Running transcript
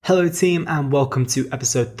Hello team and welcome to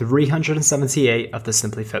episode 378 of the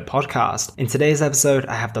Simply Fit podcast. In today's episode,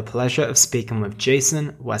 I have the pleasure of speaking with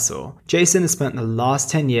Jason Wessel. Jason has spent the last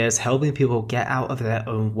 10 years helping people get out of their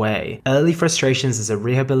own way. Early frustrations as a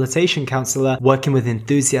rehabilitation counselor, working with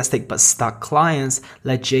enthusiastic but stuck clients,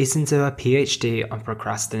 led Jason to a PhD on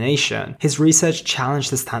procrastination. His research challenged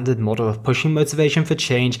the standard model of pushing motivation for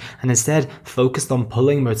change and instead focused on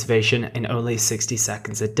pulling motivation in only 60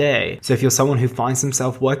 seconds a day. So if you're someone who finds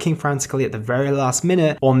himself working frantically at the very last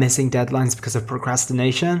minute or missing deadlines because of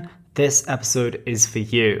procrastination, this episode is for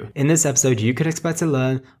you. In this episode, you could expect to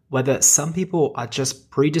learn whether some people are just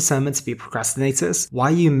predetermined to be procrastinators,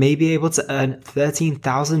 why you may be able to earn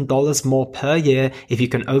 $13,000 more per year if you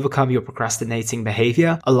can overcome your procrastinating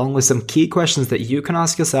behavior, along with some key questions that you can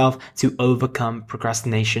ask yourself to overcome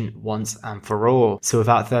procrastination once and for all. So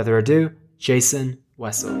without further ado, Jason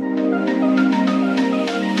Wessel.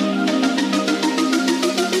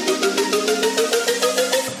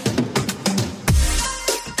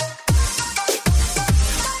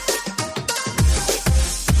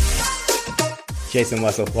 Jason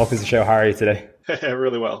Wessel, welcome to the show. How are you today?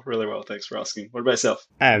 Really well. Thanks for asking. What about yourself?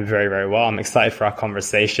 I'm very, very well. I'm excited for our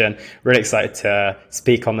conversation. Really excited to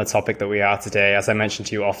speak on the topic that we are today. As I mentioned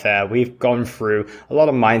to you off air, we've gone through a lot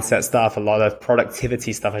of mindset stuff, a lot of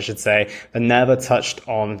productivity stuff, I should say, but never touched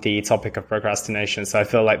on the topic of procrastination. So I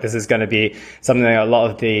feel like this is going to be something that a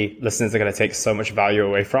lot of the listeners are going to take so much value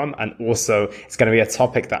away from. And also it's going to be a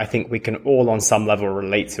topic that I think we can all on some level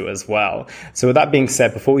relate to as well. So with that being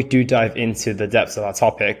said, before we do dive into the depths of our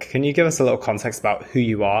topic, can you give us a little context about who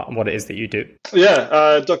you are and what it is that you do?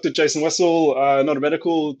 Yeah, Dr. Jason Wessel, not a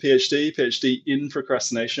medical, PhD in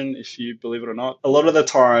procrastination, if you believe it or not. A lot of the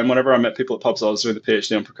time, whenever I met people at pubs, I was doing the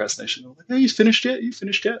PhD on procrastination. I was like, hey, you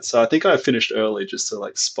finished yet? So I think I finished early just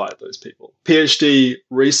to spite those people. PhD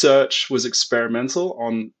research was experimental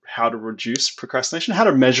on how to reduce procrastination, how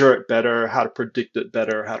to measure it better, how to predict it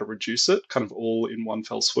better, how to reduce it, kind of all in one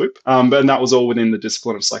fell swoop. And that was all within the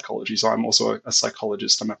discipline of psychology. So I'm also a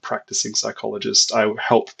psychologist. I'm a practicing psychologist. I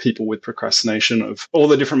help people with procrastination of all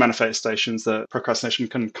the different manifestations that procrastination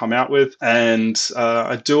can come out with. And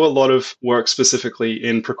I do a lot of work specifically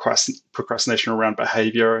in procrastination around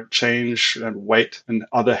behavior change and weight and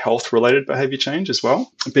other health-related behavior change as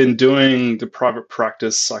well. I've been doing the private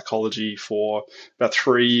practice psychology for about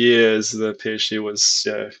 3 years. The PhD was,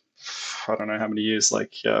 I don't know how many years,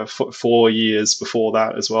 4 years before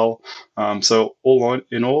that as well. So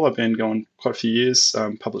in all, I've been going quite a few years,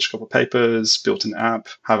 published a couple of papers, built an app,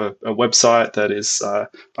 have a website that is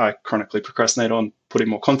I chronically procrastinate on putting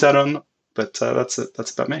more content on. But that's it.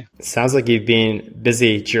 That's about me. It sounds like you've been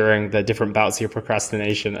busy during the different bouts of your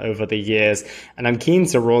procrastination over the years. And I'm keen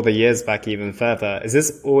to roll the years back even further. Is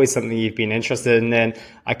this always something you've been interested in?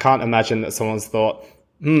 I can't imagine that someone's thought,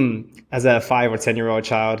 as a 5 or 10-year-old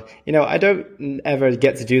child, I don't ever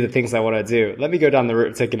get to do the things I want to do. Let me go down the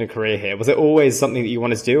route of taking a career here. Was it always something that you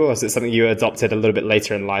wanted to do, or was it something you adopted a little bit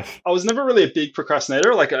later in life? I was never really a big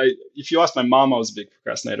procrastinator. If you ask my mom, I was a big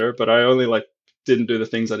procrastinator, but I only didn't do the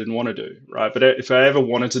things I didn't want to do, right? But if I ever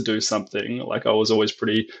wanted to do something, I was always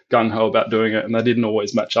pretty gung-ho about doing it, and I didn't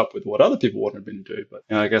always match up with what other people wanted me to do. But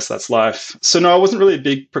I guess that's life. So no, I wasn't really a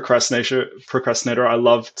big procrastinator. I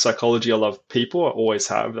love psychology. I love people. I always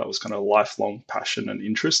have. That was kind of a lifelong passion and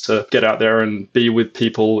interest to get out there and be with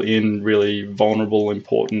people in really vulnerable,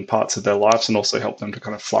 important parts of their lives, and also help them to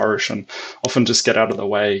kind of flourish, and often just get out of the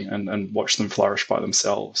way and watch them flourish by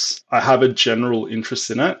themselves. I have a general interest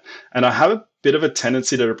in it, and I have a bit of a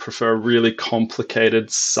tendency to prefer really complicated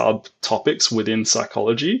subtopics within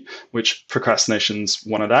psychology, which procrastination's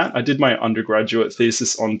one of that. I did my undergraduate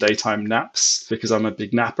thesis on daytime naps because I'm a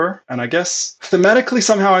big napper. And I guess thematically,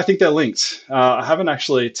 somehow, I think they're linked. I haven't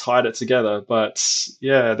actually tied it together, but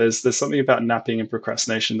yeah, there's something about napping and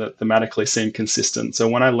procrastination that thematically seem consistent. So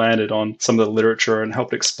when I landed on some of the literature and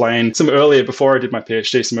helped explain before I did my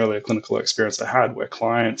PhD, some earlier clinical experience I had where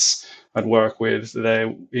clients I'd work with,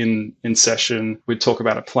 they in session, we'd talk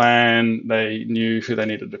about a plan. They knew who they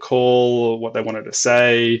needed to call, what they wanted to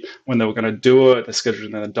say, when they were going to do it. They scheduled it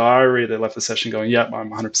in their diary. They left the session going, yep,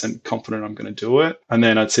 I'm 100% confident I'm going to do it. And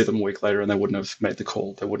then I'd see them a week later and they wouldn't have made the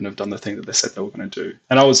call. They wouldn't have done the thing that they said they were going to do.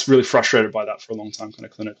 And I was really frustrated by that for a long time, kind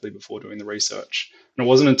of clinically, before doing the research. And it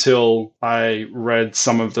wasn't until I read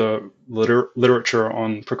some of the literature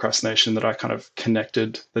on procrastination that I kind of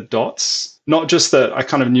connected the dots. Not just that I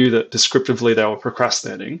kind of knew that descriptively they were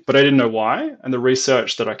procrastinating, but I didn't know why. And the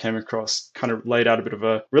research that I came across kind of laid out a bit of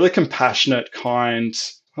a really compassionate, kind,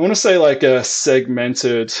 I want to say like a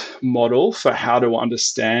segmented model for how to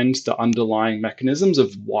understand the underlying mechanisms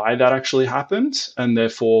of why that actually happened, and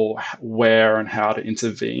therefore where and how to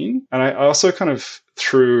intervene. And I also kind of,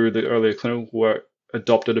 through the earlier clinical work,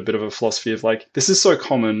 adopted a bit of a philosophy of like, this is so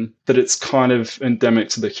common that it's kind of endemic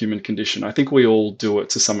to the human condition. I think we all do it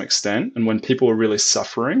to some extent. And when people are really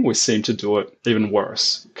suffering, we seem to do it even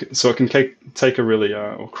worse. So it can take a really,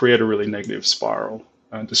 or create a really negative spiral,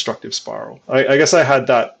 destructive spiral. I guess I had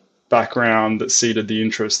that background that seeded the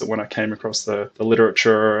interest that when I came across the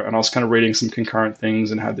literature and I was kind of reading some concurrent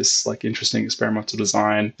things and had this like interesting experimental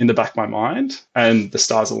design in the back of my mind, and the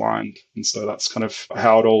stars aligned. And so that's kind of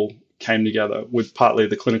how it all came together, with partly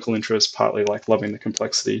the clinical interest, partly like loving the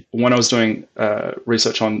complexity. When I was doing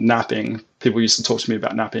research on napping, people used to talk to me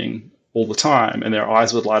about napping all the time, and their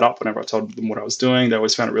eyes would light up whenever I told them what I was doing. They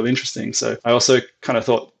always found it really interesting. So I also kind of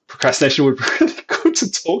thought procrastination would be really good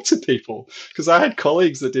to talk to people, because I had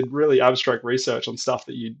colleagues that did really abstract research on stuff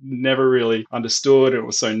that you never really understood. It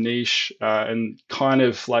was so niche and kind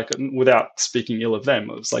of like, without speaking ill of them,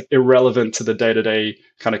 it was like irrelevant to the day-to-day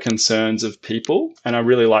kind of concerns of people. And I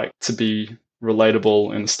really like to be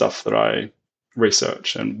relatable in the stuff that I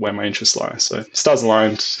research and where my interests lie. So stars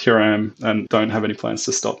aligned, here I am, and don't have any plans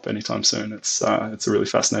to stop anytime soon. It's a really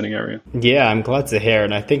fascinating area. Yeah, I'm glad to hear.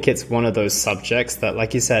 And I think it's one of those subjects that,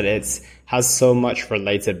 like you said, it's has so much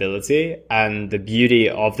relatability. And the beauty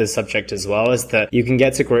of this subject as well is that you can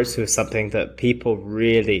get to grips with something that people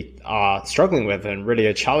really are struggling with and really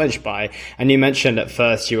are challenged by. And you mentioned at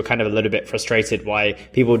first you were kind of a little bit frustrated why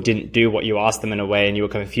people didn't do what you asked them in a way, and you were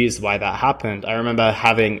confused why that happened. I remember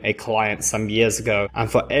having a client some years ago, and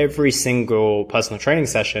for every single personal training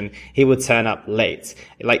session, he would turn up late,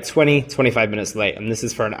 like 25 minutes late. And this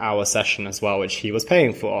is for an hour session as well, which he was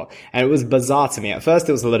paying for. And it was bizarre to me. At first,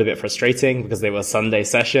 it was a little bit frustrating because they were Sunday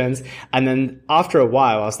sessions. And then after a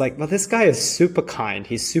while, I was like, well, this guy is super kind.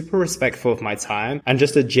 He's super respectful of my time and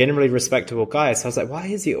just a generally respectable guy. So I was like, why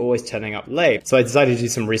is he always turning up late? So I decided to do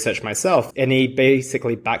some research myself. And he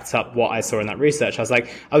basically backed up what I saw in that research. I was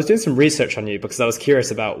like, I was doing some research on you because I was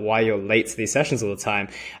curious about why you're late to these sessions all the time.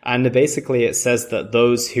 And basically it says that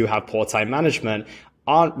those who have poor time management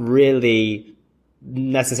aren't really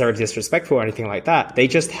necessarily disrespectful or anything like that. They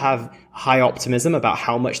just have high optimism about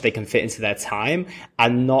how much they can fit into their time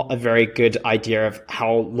and not a very good idea of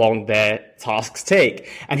how long their tasks take.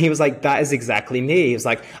 And he was like, that is exactly me. He was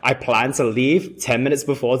like, I plan to leave 10 minutes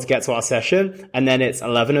before to get to our session, and then it's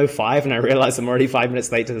 11:05 and I realize I'm already 5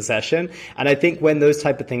 minutes late to the session. And I think when those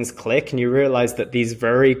type of things click and you realize that these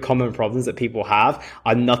very common problems that people have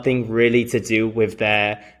are nothing really to do with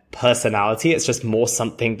their personality, it's just more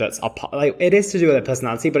something that's like it is to do with their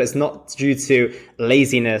personality, but it's not due to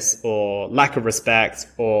laziness or lack of respect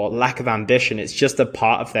or lack of ambition. It's just a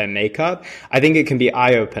part of their makeup. I think it can be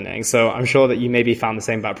eye-opening. So I'm sure that you maybe found the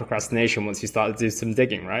same about procrastination once you started to do some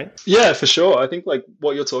digging, right? Yeah, for sure. I think like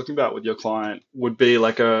what you're talking about with your client would be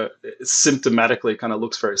like symptomatically kind of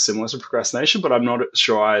looks very similar to procrastination, but I'm not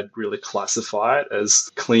sure I'd really classify it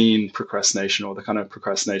as clean procrastination, or the kind of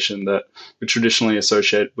procrastination that we traditionally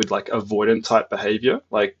associate with like avoidant type behavior.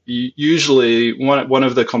 Like usually one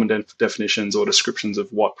of the common definitions or descriptions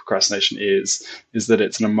of what procrastination is that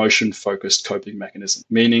it's an emotion focused coping mechanism,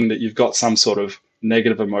 meaning that you've got some sort of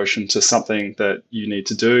negative emotion to something that you need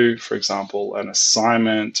to do, for example, an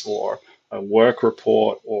assignment or a work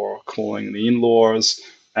report or calling the in-laws,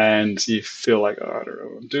 and you feel like, oh, I don't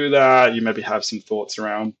know how to do that. You maybe have some thoughts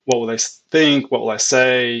around what will they think, what will I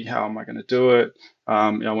say, how am I going to do it? I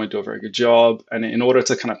won't do a very good job. And in order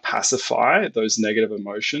to kind of pacify those negative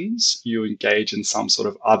emotions, you engage in some sort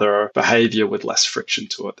of other behavior with less friction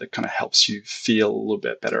to it that kind of helps you feel a little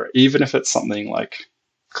bit better, even if it's something like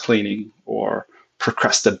cleaning or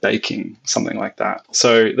procrastinating, something like that.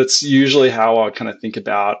 So that's usually how I kind of think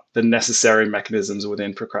about the necessary mechanisms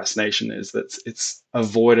within procrastination, is that it's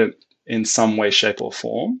avoidant in some way, shape, or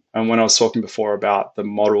form. And when I was talking before about the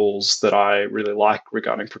models that I really like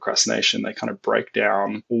regarding procrastination, they kind of break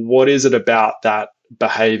down what is it about that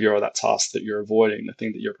behavior or that task that you're avoiding, the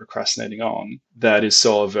thing that you're procrastinating on, that is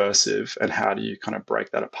so aversive, and how do you kind of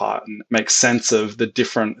break that apart and make sense of the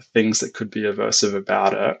different things that could be aversive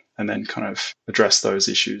about it, and then kind of address those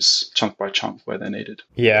issues chunk by chunk where they're needed.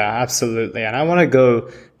 Yeah, absolutely. And I want to go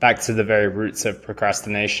back to the very roots of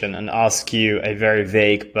procrastination and ask you a very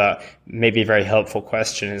vague but maybe very helpful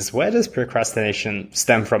question: is where does procrastination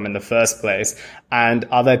stem from in the first place? And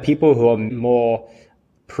are there people who are more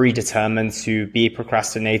predetermined to be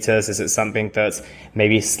procrastinators? Is it something that's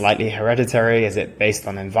maybe slightly hereditary? Is it based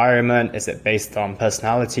on environment? Is it based on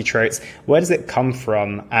personality traits? Where does it come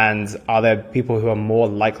from? And are there people who are more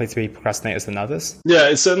likely to be procrastinators than others? Yeah,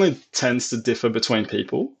 it certainly tends to differ between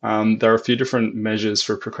people. There are a few different measures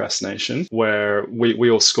for procrastination where we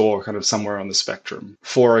all score kind of somewhere on the spectrum.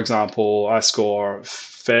 For example, I score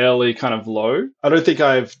fairly kind of low. I don't think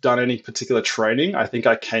I've done any particular training. I think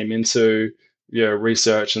I came into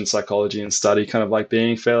research and psychology and study kind of like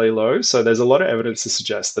being fairly low. So there's a lot of evidence to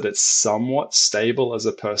suggest that it's somewhat stable as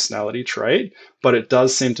a personality trait, but it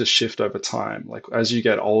does seem to shift over time. Like as you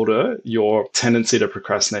get older, your tendency to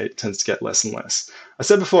procrastinate tends to get less and less. I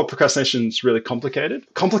said before, procrastination is really complicated.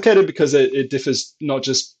 Complicated because it differs not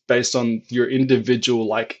just based on your individual,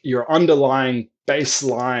 like your underlying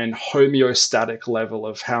baseline homeostatic level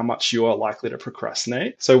of how much you are likely to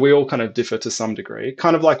procrastinate. So we all kind of differ to some degree,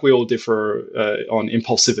 kind of like we all differ on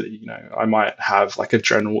impulsivity. I might have like a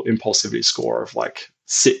general impulsivity score of like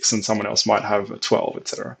 6 and someone else might have a 12,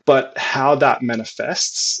 etc. But how that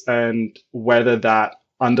manifests and whether that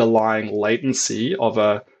underlying latency of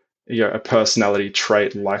a personality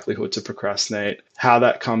trait likelihood to procrastinate, how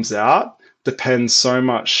that comes out depends so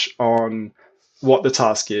much on what the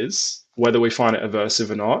task is, whether we find it aversive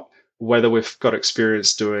or not, whether we've got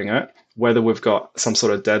experience doing it, whether we've got some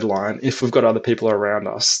sort of deadline, if we've got other people around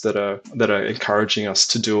us that are encouraging us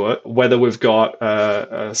to do it, whether we've got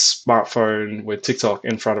a smartphone with TikTok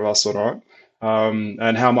in front of us or not,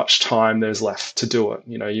 and how much time there's left to do it.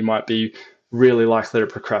 You might be really likely to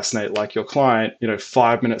procrastinate like your client,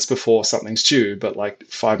 5 minutes before something's due, but like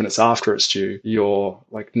 5 minutes after it's due, you're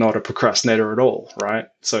like not a procrastinator at all, right?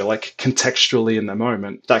 So like contextually in the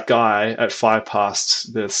moment, that guy at 5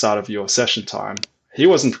 past the start of your session time, he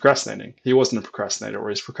wasn't procrastinating. He wasn't a procrastinator, or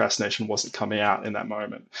his procrastination wasn't coming out in that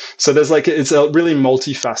moment. So there's it's a really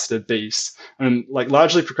multifaceted beast. And like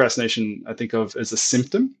largely procrastination, I think of as a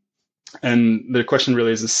symptom. And the question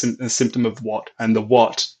really is a symptom of what, and the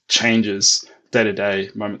what changes day to day,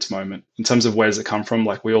 moment to moment. In terms of where does it come from,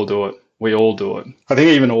 like we all do it. We all do it. I think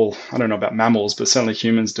even I don't know about mammals, but certainly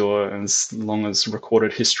humans do it. And as long as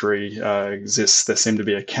recorded history exists, there seem to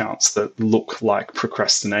be accounts that look like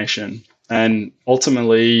procrastination. And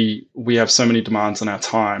ultimately, we have so many demands on our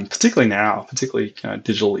time, particularly now, particularly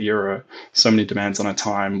digital era, so many demands on our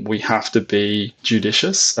time. We have to be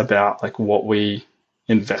judicious about like what we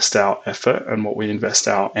invest our effort and what we invest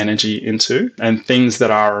our energy into, and things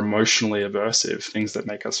that are emotionally aversive, things that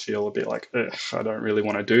make us feel a bit like, I don't really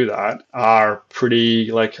want to do that, are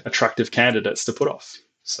pretty like attractive candidates to put off.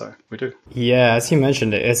 So we do. Yeah, as you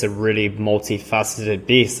mentioned, it is a really multifaceted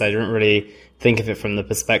beast. I didn't really think of it from the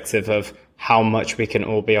perspective of how much we can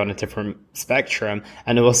all be on a different spectrum,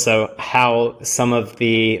 and also how some of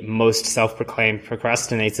the most self-proclaimed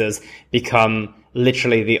procrastinators become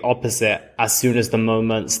literally the opposite as soon as the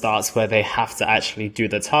moment starts where they have to actually do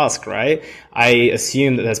the task, right? I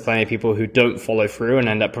assume that there's plenty of people who don't follow through and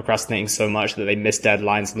end up procrastinating so much that they miss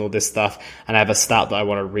deadlines and all this stuff. And I have a stat that I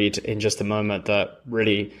want to read in just a moment that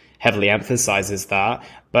really heavily emphasizes that.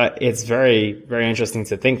 But it's very, very interesting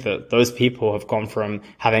to think that those people have gone from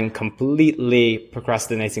having completely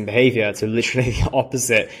procrastinating behavior to literally the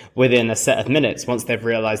opposite within a set of minutes once they've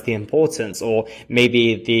realized the importance, or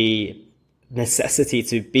maybe the necessity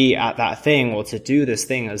to be at that thing or to do this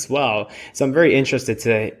thing as well. So I'm very interested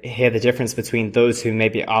to hear the difference between those who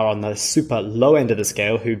maybe are on the super low end of the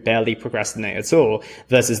scale, who barely procrastinate at all,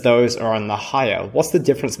 versus those who are on the higher. What's the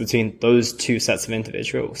difference between those two sets of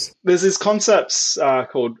individuals? There's these concepts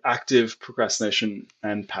called active procrastination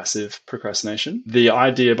and passive procrastination. The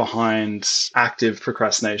idea behind active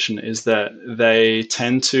procrastination is that they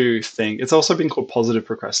tend to think, it's also been called positive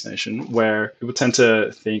procrastination, where people tend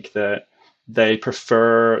to think that they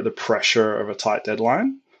prefer the pressure of a tight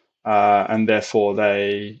deadline, and therefore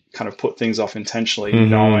they kind of put things off intentionally,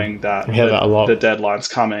 knowing that the deadline's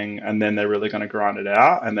coming, and then they're really going to grind it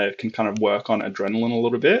out, and they can kind of work on adrenaline a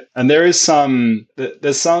little bit. And there's some,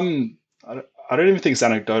 I don't even think it's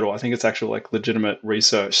anecdotal. I think it's actually like legitimate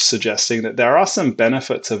research suggesting that there are some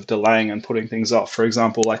benefits of delaying and putting things off. For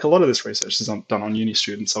example, like a lot of this research is done on uni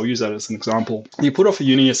students. I'll use that as an example. You put off a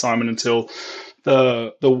uni assignment until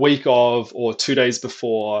the week of or 2 days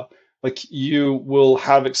before, like you will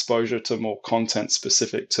have exposure to more content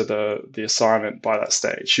specific to the assignment by that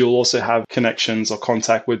stage. You'll also have connections or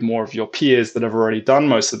contact with more of your peers that have already done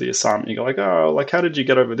most of the assignment. You go like, oh, like how did you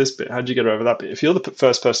get over this bit? How did you get over that bit? If you're the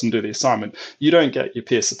first person to do the assignment, you don't get your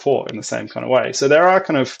peer support in the same kind of way. So there are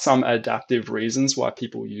kind of some adaptive reasons why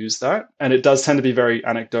people use that. And it does tend to be very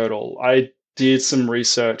anecdotal. I did some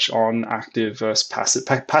research on active versus passive.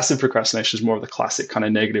 Passive procrastination is more of the classic kind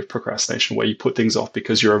of negative procrastination where you put things off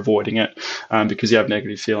because you're avoiding it, because you have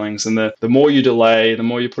negative feelings. And the more you delay, the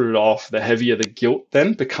more you put it off, the heavier the guilt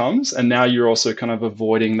then becomes. And now you're also kind of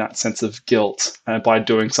avoiding that sense of guilt by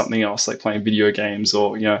doing something else, like playing video games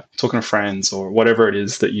or, talking to friends or whatever it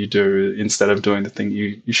is that you do instead of doing the thing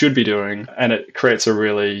you should be doing. And it creates a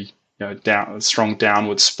really a strong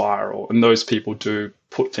downward spiral. And those people do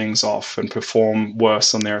put things off and perform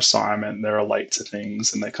worse on their assignment. They're late to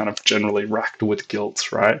things and they're kind of generally racked with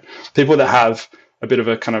guilt, right? People that have a bit of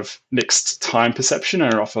a kind of mixed time perception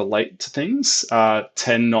and are often late to things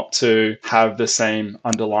tend not to have the same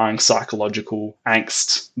underlying psychological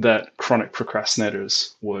angst that chronic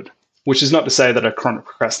procrastinators would. Which is not to say that a chronic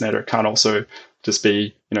procrastinator can't also just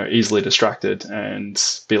be, easily distracted and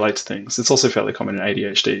be late to things. It's also fairly common in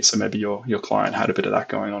ADHD. So maybe your client had a bit of that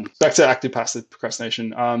going on. Back to active passive procrastination.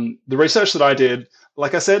 The research that I did,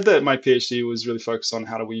 like I said, that my PhD was really focused on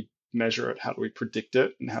how do we measure it, how do we predict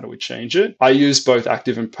it, and how do we change it. I used both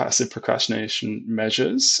active and passive procrastination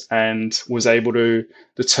measures and was able to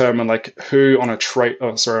determine like who on a trait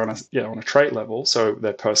level, so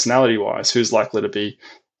their personality wise, who's likely to be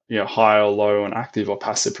high or low on active or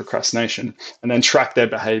passive procrastination, and then track their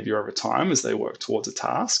behavior over time as they work towards a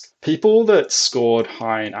task. People that scored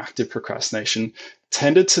high in active procrastination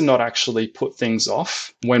tended to not actually put things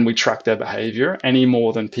off when we track their behavior any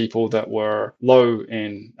more than people that were low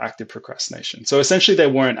in active procrastination. So essentially they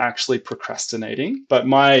weren't actually procrastinating. But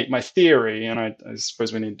my theory, and I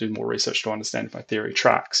suppose we need to do more research to understand if my theory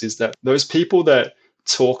tracks, is that those people that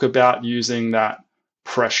talk about using that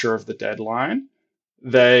pressure of the deadline,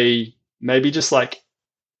 they maybe just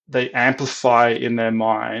they amplify in their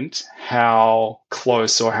mind how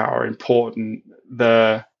close or how important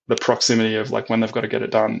the proximity of like when they've got to get it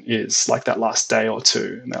done is, like that last day or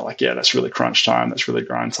two. And they're like, yeah, that's really crunch time, that's really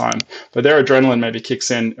grind time. But their adrenaline maybe kicks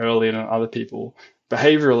in earlier than other people.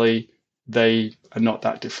 Behaviorally, they are not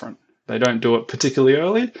that different. They don't do it particularly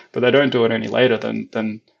early, but they don't do it any later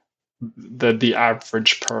than the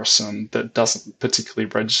average person that doesn't particularly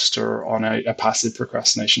register on a passive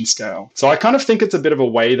procrastination scale. So I kind of think it's a bit of a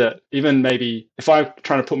way that even maybe if I'm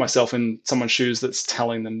trying to put myself in someone's shoes that's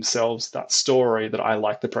telling themselves that story that I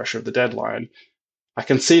like the pressure of the deadline, I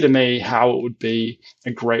can see to me how it would be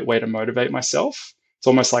a great way to motivate myself. It's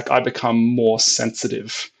almost like I become more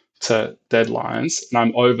sensitive to deadlines and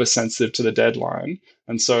I'm oversensitive to the deadline.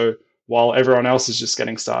 And so while everyone else is just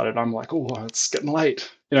getting started, I'm like, oh, it's getting late.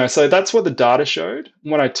 So that's what the data showed.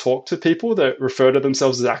 When I talk to people that refer to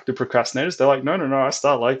themselves as active procrastinators, they're like, no, I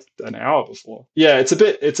start like an hour before. Yeah, it's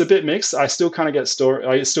a bit mixed. I still kind of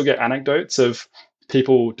I still get anecdotes of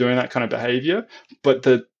people doing that kind of behavior, but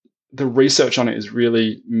the research on it is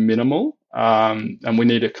really minimal. And we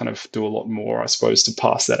need to kind of do a lot more, I suppose, to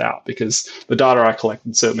pass that out, because the data I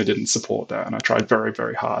collected certainly didn't support that. And I tried very,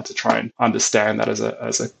 very hard to try and understand that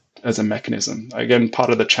as a mechanism. Again,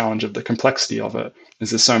 part of the challenge of the complexity of it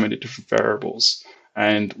is there's so many different variables,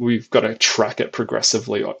 and we've got to track it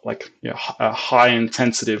progressively, like a high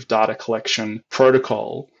intensive data collection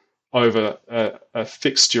protocol over a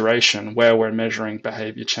fixed duration where we're measuring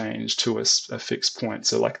behavior change to a fixed point.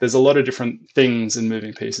 So like there's a lot of different things and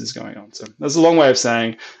moving pieces going on. So there's a long way of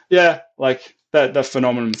saying, yeah, like that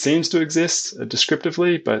phenomenon seems to exist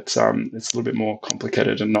descriptively, but it's a little bit more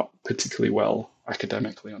complicated and not particularly well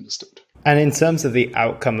academically understood. And in terms of the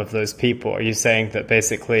outcome of those people, are you saying that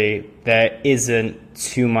basically there isn't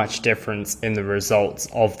too much difference in the results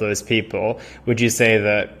of those people? Would you say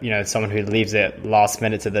that, someone who leaves it last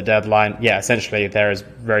minute to the deadline, essentially there is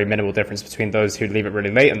very minimal difference between those who leave it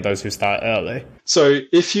really late and those who start early? So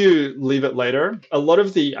if you leave it later, a lot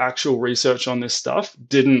of the actual research on this stuff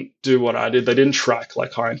didn't do what I did. They didn't track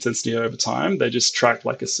like high intensity over time. They just tracked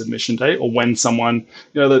like a submission date, or when someone,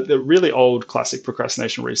 the really old classic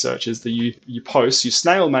procrastination research is that you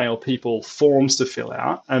snail mail people forms to fill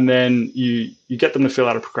out, and then you get them to fill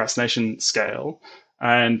out a procrastination scale.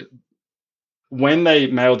 And when they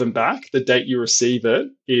mail them back, the date you receive it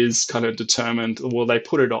is kind of determined. Well, they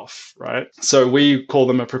put it off, right? So we call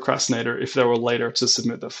them a procrastinator if they were later to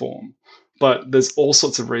submit the form. But there's all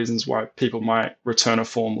sorts of reasons why people might return a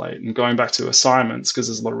form late. And going back to assignments, because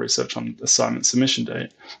there's a lot of research on assignment submission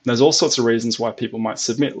date, there's all sorts of reasons why people might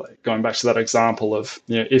submit late. Going back to that example of,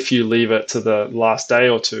 if you leave it to the last day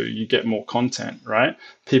or two, you get more content, right?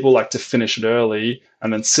 People like to finish it early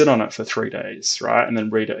and then sit on it for 3 days, right? And then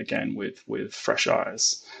read it again with fresh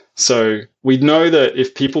eyes. So we know that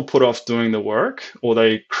if people put off doing the work, or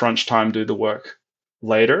they crunch time do the work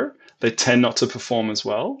later, they tend not to perform as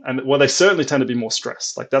well. And well, they certainly tend to be more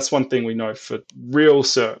stressed. Like that's one thing we know for real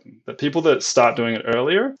certain, that people that start doing it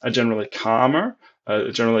earlier are generally calmer,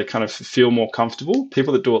 generally kind of feel more comfortable.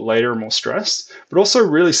 People that do it later are more stressed, but also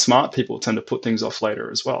really smart people tend to put things off later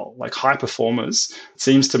as well. Like high performers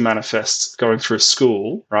seems to manifest going through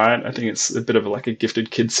school, right? I think it's a bit of like a gifted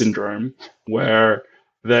kid syndrome where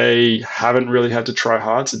they haven't really had to try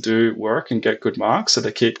hard to do work and get good marks. So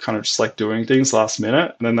they keep kind of just like doing things last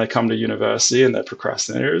minute. And then they come to university and they're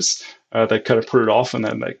procrastinators. They kind of put it off, and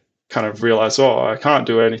then they kind of realize, oh, I can't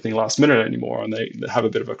do anything last minute anymore. And they have a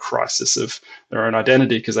bit of a crisis of their own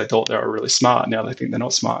identity because they thought they were really smart. Now they think they're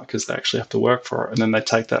not smart because they actually have to work for it. And then they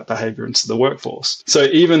take that behavior into the workforce. So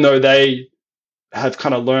even though they have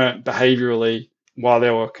kind of learned behaviorally while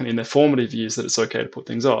they were in their formative years that it's okay to put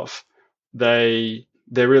things off, they're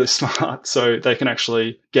really smart. So they can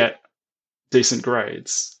actually get decent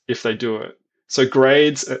grades if they do it. So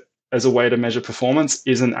grades as a way to measure performance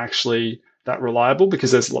isn't actually that reliable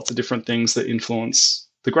because there's lots of different things that influence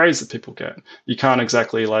the grades that people get. You can't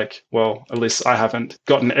exactly well, at least I haven't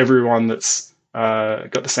gotten everyone that's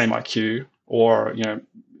got the same IQ, or,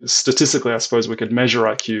 statistically, I suppose we could measure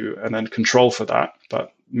IQ and then control for that,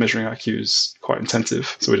 but measuring IQ is quite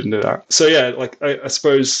intensive, so we didn't do that. So yeah, I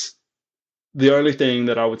suppose the only thing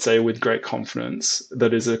that I would say with great confidence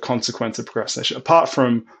that is a consequence of procrastination, apart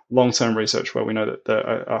from long-term research where we know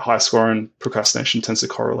that a high score in procrastination tends to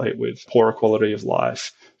correlate with poorer quality of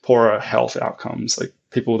life, poorer health outcomes. Like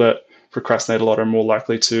people that procrastinate a lot are more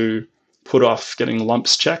likely to put off getting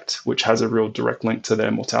lumps checked, which has a real direct link to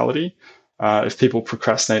their mortality. If people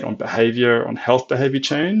procrastinate on behavior, on health behavior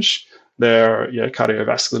change, their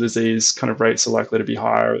cardiovascular disease kind of rates are likely to be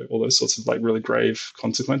higher, all those sorts of really grave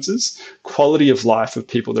consequences. Quality of life of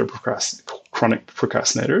people that are chronic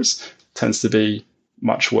procrastinators tends to be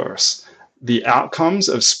much worse. The outcomes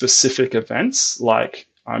of specific events, like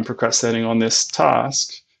I'm procrastinating on this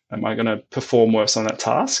task, am I going to perform worse on that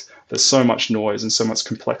task? There's so much noise and so much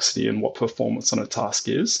complexity in what performance on a task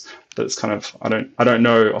is that it's kind of, I don't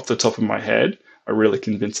know off the top of my head a really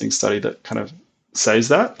convincing study that kind of says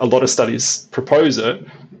that. A lot of studies propose it,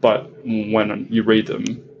 but when you read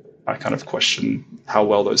them, I kind of question how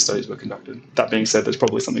well those studies were conducted. That being said, there's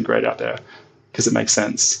probably something great out there because it makes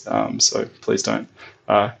sense. So please don't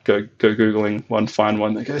go Googling one, find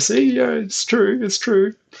one that goes, see, it's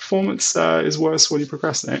true. Performance is worse when you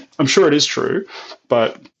procrastinate. I'm sure it is true,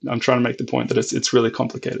 but I'm trying to make the point that it's really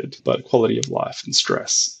complicated. But quality of life and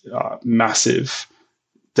stress, massive,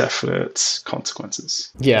 definite consequences.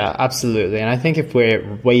 Yeah, absolutely. And I think if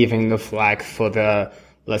we're waving the flag for the,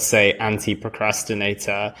 let's say,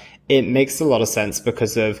 anti-procrastinator, it makes a lot of sense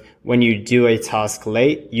because of when you do a task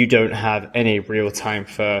late, you don't have any real time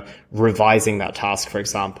for revising that task, for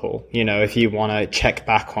example. If you want to check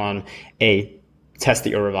back on a test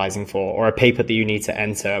that you're revising for or a paper that you need to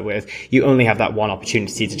enter with, you only have that one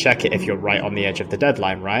opportunity to check it if you're right on the edge of the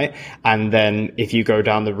deadline, right? And then if you go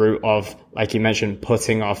down the route of, like you mentioned,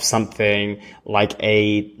 putting off something like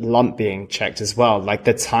a lump being checked as well, like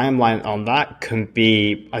the timeline on that can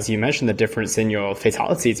be, as you mentioned, the difference in your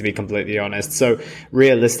fatality, to be completely honest. So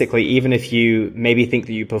realistically, even if you maybe think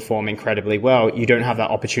that you perform incredibly well, you don't have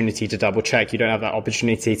that opportunity to double check. You don't have that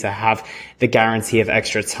opportunity to have the guarantee of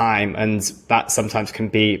extra time. And that sometimes can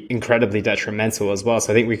be incredibly detrimental as well.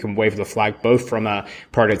 So I think we can wave the flag both from a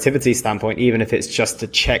productivity standpoint, even if it's just to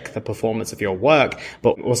check the performance of your work,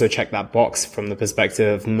 but also check that box from the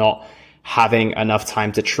perspective of not having enough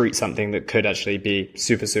time to treat something that could actually be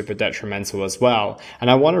super, super detrimental as well.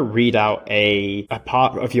 And I want to read out a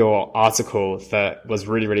part of your article that was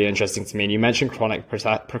really, really interesting to me. And you mentioned chronic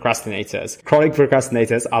procrastinators. Chronic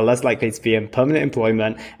procrastinators are less likely to be in permanent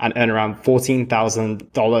employment and earn around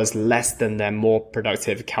 $14,000 less than their more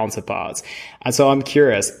productive counterparts. And so I'm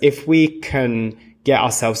curious, if we can get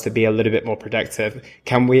ourselves to be a little bit more productive,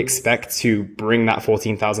 can we expect to bring that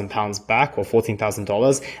 £14,000 back or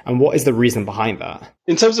 $14,000? And what is the reason behind that?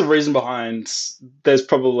 In terms of reason behind, there's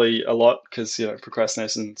probably a lot because,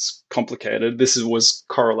 procrastination's complicated. This was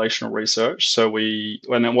correlational research. So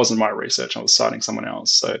and it wasn't my research, I was citing someone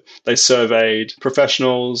else. So they surveyed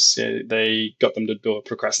professionals. They got them to do a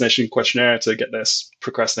procrastination questionnaire to get their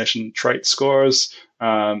procrastination trait scores. They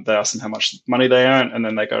ask them how much money they earn, and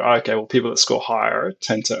then they go, okay, well, people that score higher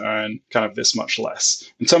tend to earn kind of this much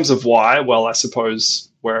less. In terms of why, well, I suppose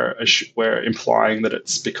we're implying that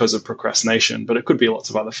it's because of procrastination, but it could be lots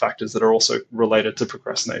of other factors that are also related to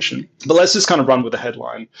procrastination. But let's just kind of run with the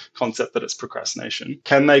headline concept that it's procrastination.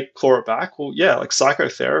 Can they claw it back? Well, yeah, like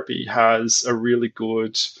psychotherapy has a really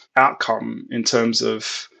good outcome in terms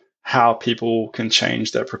of how people can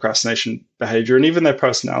change their procrastination behavior and even their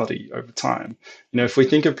personality over time. If we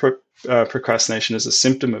think of procrastination as a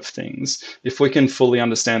symptom of things, if we can fully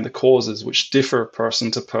understand the causes, which differ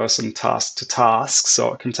person to person, task to task,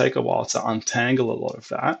 so it can take a while to untangle a lot of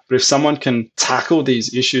that. But if someone can tackle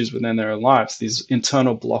these issues within their own lives, these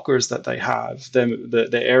internal blockers that they have,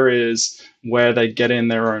 the areas where they get in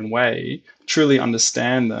their own way, truly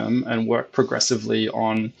understand them and work progressively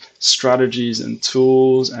on strategies and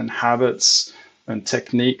tools and habits and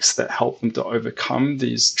techniques that help them to overcome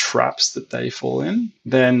these traps that they fall in,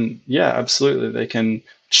 then yeah, absolutely, they can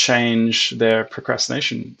change their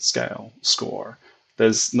procrastination score.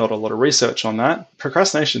 There's not a lot of research on that.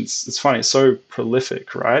 Procrastination, it's funny, it's so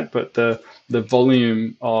prolific, right? But the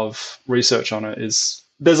volume of research on it is,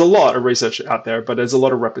 there's a lot of research out there, but there's a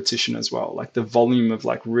lot of repetition as well. Like the volume of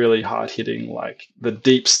like really hard hitting, like the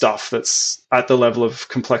deep stuff that's at the level of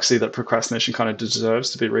complexity that procrastination kind of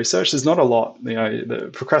deserves to be researched. There's not a lot.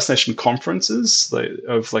 The procrastination conferences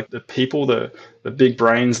of like the people, the big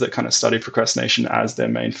brains that kind of study procrastination as their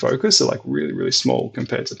main focus are like really, really small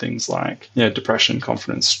compared to things like, depression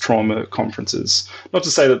conference, trauma conferences. Not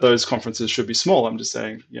to say that those conferences should be small. I'm just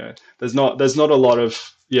saying, there's not a lot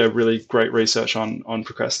of really great research on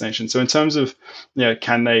procrastination. So in terms of,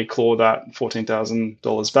 can they claw that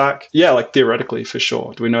 $14,000 back? Yeah, like theoretically for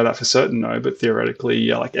sure. Do we know that for certain? No, but theoretically,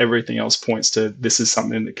 yeah, like everything else points to this is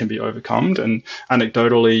something that can be overcome. And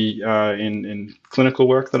anecdotally, in clinical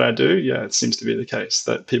work that I do, yeah, it seems to be the case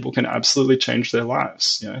that people can absolutely change their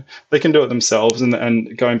lives. They can do it themselves.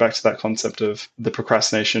 And going back to that concept of the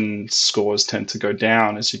procrastination scores tend to go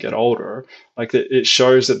down as you get older, like it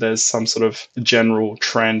shows that there's some sort of general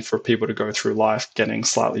trend for people to go through life getting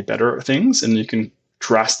slightly better at things, and you can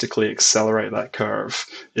drastically accelerate that curve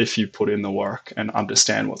if you put in the work and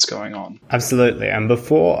understand what's going on. Absolutely. And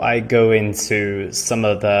before I go into some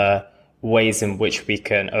of the ways in which we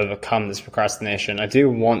can overcome this procrastination, I do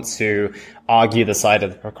want to argue the side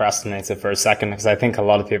of the procrastinator for a second, because I think a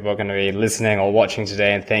lot of people are going to be listening or watching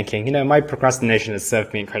today and thinking, my procrastination has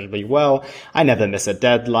served me incredibly well. I never miss a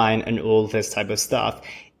deadline and all this type of stuff.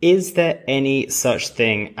 Is there any such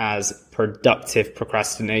thing as productive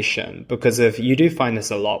procrastination? Because if you do find this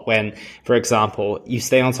a lot when, for example, you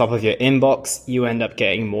stay on top of your inbox, you end up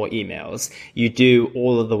getting more emails. You do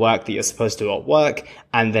all of the work that you're supposed to at work,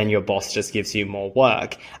 and then your boss just gives you more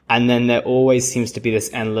work. And then there always seems to be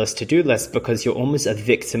this endless to-do list because you're almost a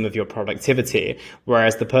victim of your productivity.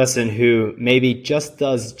 Whereas the person who maybe just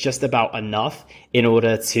does just about enough in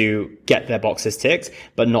order to get their boxes ticked,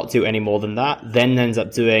 but not do any more than that, then ends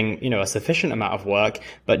up doing, a sufficient amount of work,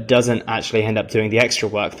 but doesn't actually end up doing the extra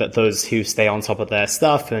work that those who stay on top of their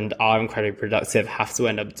stuff and are incredibly productive have to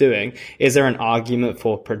end up doing. Is there an argument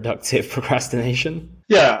for productive procrastination?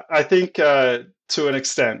 Yeah, I think to an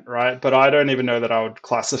extent, right? But I don't even know that I would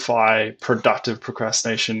classify productive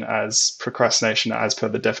procrastination as per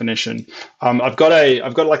the definition. I've got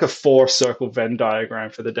like a 4-circle Venn diagram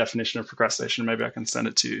for the definition of procrastination. Maybe I can send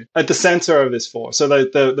it to you. At the center of this 4, so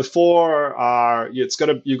the 4 are you've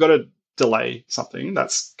got to delay something.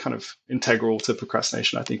 That's kind of integral to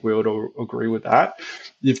procrastination. I think we would all agree with that.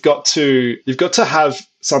 You've got to have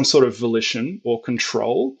some sort of volition or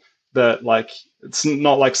control that, like, it's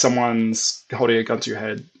not like someone's holding a gun to your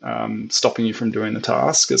head, stopping you from doing the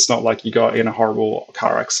task. It's not like you got in a horrible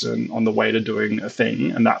car accident on the way to doing a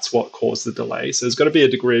thing, and that's what caused the delay. So there's got to be a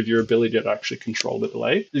degree of your ability to actually control the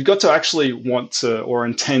delay. You've got to actually want to or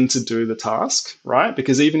intend to do the task, right?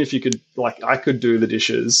 Because even if you could, like, I could do the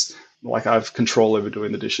dishes, like I have control over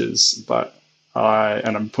doing the dishes, but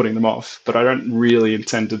I'm putting them off, but I don't really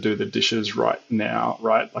intend to do the dishes right now,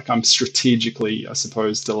 right? Like I'm strategically, I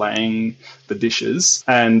suppose, delaying the dishes.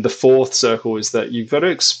 And the 4th circle is that you've got to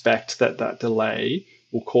expect that delay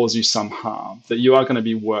will cause you some harm, that you are going to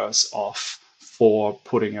be worse off for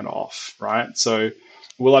putting it off, right? So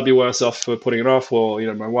will I be worse off for putting it off? Well,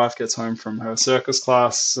 my wife gets home from her circus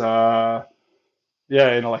class,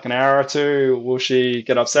 like an hour or two. Will she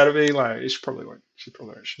get upset at me? Like, she probably won't.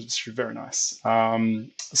 She's very nice.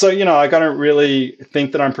 So, I don't really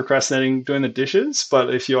think that I'm procrastinating doing the dishes.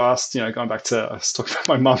 But if you asked, going back to, I was talking about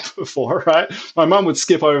my mum before, right? My mum would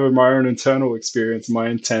skip over my own internal experience, my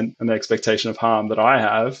intent and the expectation of harm that I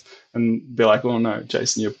have, and be like, oh no,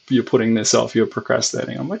 Jason, you're putting this off, you're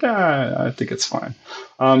procrastinating. I'm like, I think it's fine.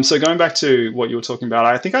 So going back to what you were talking about,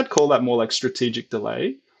 I think I'd call that more like strategic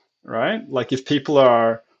delay, right? Like if people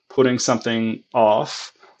are putting something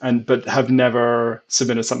off but have never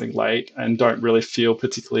submitted something late and don't really feel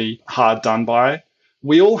particularly hard done by,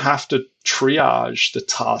 we all have to triage the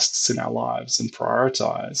tasks in our lives and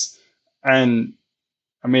prioritize. And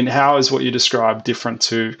I mean, how is what you described different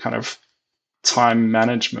to kind of time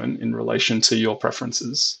management in relation to your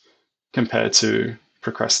preferences compared to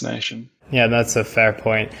procrastination? Yeah, that's a fair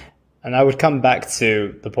point. And I would come back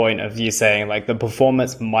to the point of you saying like the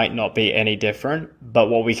performance might not be any different, but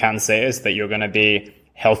what we can say is that you're going to be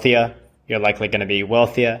healthier, you're likely going to be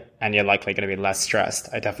wealthier, and you're likely going to be less stressed.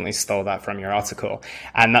 I definitely stole that from your article.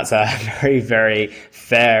 And that's a very, very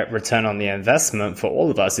fair return on the investment for all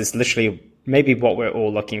of us. It's literally maybe what we're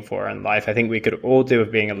all looking for in life. I think we could all do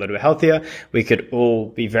with being a little bit healthier. We could all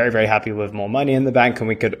be very, very happy with more money in the bank, and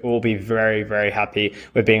we could all be very, very happy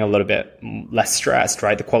with being a little bit less stressed,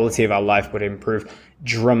 right? The quality of our life would improve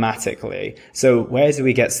dramatically. So where do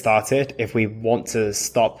we get started if we want to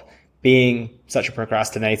stop being such a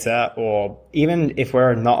procrastinator, or even if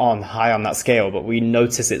we're not on high on that scale, but we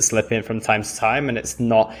notice it slipping from time to time and it's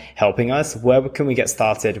not helping us? Where can we get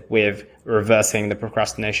started with reversing the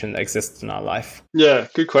procrastination that exists in our life? Yeah,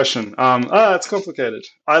 good question. It's complicated.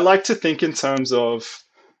 I like to think in terms of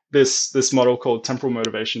this model called temporal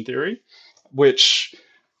motivation theory, which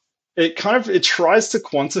it tries to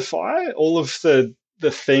quantify all of the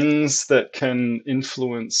things that can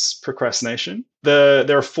influence procrastination.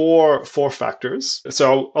 There are four factors.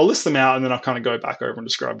 So I'll list them out and then I'll kind of go back over and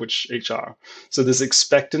describe which each are. So there's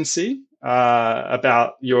expectancy,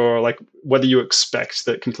 about your, like, whether you expect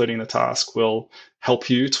that completing the task will help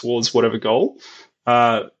you towards whatever goal.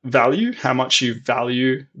 Value, how much you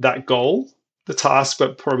value that goal, the task,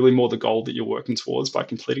 but probably more the goal that you're working towards by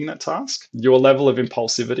completing that task. Your level of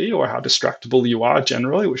impulsivity, or how distractible you are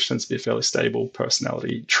generally, which tends to be a fairly stable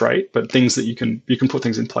personality trait, but things that you can put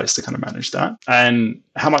things in place to kind of manage that. And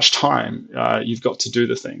how much time you've got to do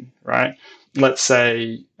the thing, right? Let's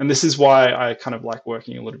say, and this is why I kind of like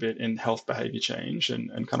working a little bit in health behavior change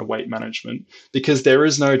and kind of weight management, because there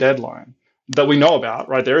is no deadline that we know about,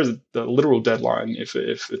 right? There is the literal deadline if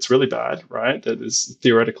it's really bad, right? That is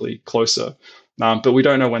theoretically closer. But we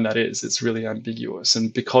don't know when that is. It's really ambiguous.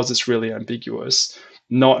 And because it's really ambiguous,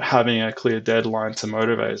 not having a clear deadline to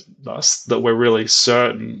motivate us that we're really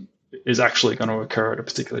certain is actually going to occur at a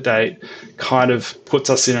particular date kind of puts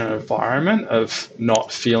us in an environment of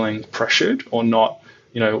not feeling pressured, or not,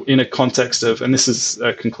 in a context of, and this is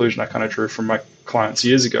a conclusion I kind of drew from my clients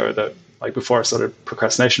years ago, that like before I started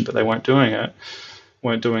procrastination, but they weren't doing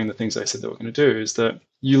the things they said they were going to do, is that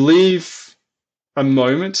you leave a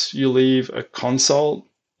moment, you leave a consult,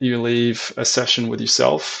 you leave a session with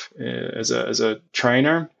yourself as a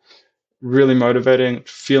trainer, really motivating,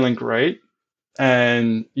 feeling great,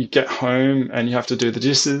 and you get home and you have to do the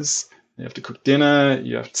dishes, you have to cook dinner,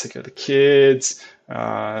 you have to take care of the kids,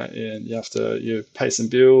 and you pay some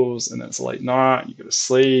bills, and then it's a late night, you go to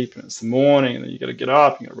sleep, and it's the morning, and then you got to get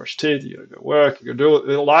up, you got to brush teeth, you got to go work, you got to do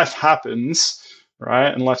it. Life happens, right?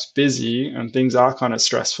 And life's busy, and things are kind of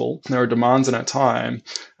stressful. There are demands in our time,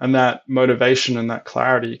 and that motivation and that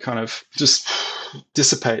clarity kind of just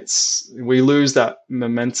dissipates. We lose that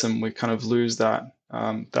momentum. We kind of lose that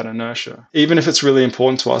inertia, even if it's really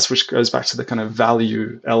important to us, which goes back to the kind of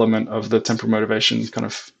value element of the temporal motivation kind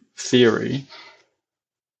of theory.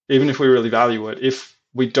 Even if we really value it, if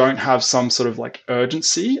we don't have some sort of like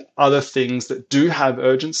urgency, other things that do have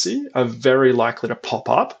urgency are very likely to pop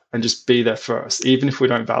up and just be there first. Even if we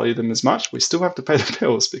don't value them as much, we still have to pay the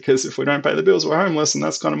bills, because if we don't pay the bills, we're homeless, and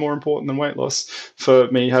that's kind of more important than weight loss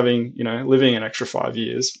for me having, living an extra 5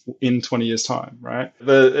 years in 20 years time, right?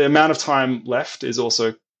 The amount of time left is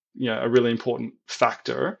also a really important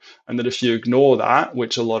factor, and that if you ignore that,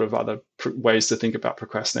 which a lot of other ways to think about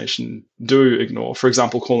procrastination do ignore, for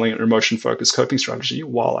example, calling it an emotion-focused coping strategy,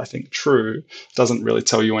 while I think true, doesn't really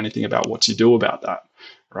tell you anything about what you do about that,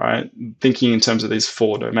 right? Thinking in terms of these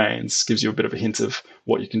four domains gives you a bit of a hint of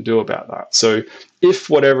what you can do about that. So if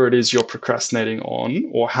whatever it is you're procrastinating on,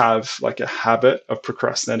 or have like a habit of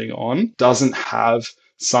procrastinating on, doesn't have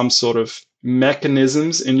some sort of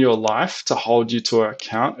mechanisms in your life to hold you to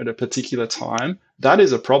account at a particular time, that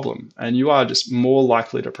is a problem. And you are just more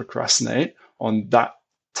likely to procrastinate on that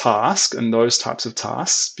task and those types of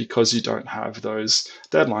tasks because you don't have those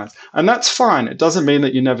deadlines. And that's fine. It doesn't mean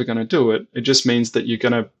that you're never going to do it. It just means that you're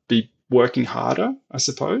going to be working harder, I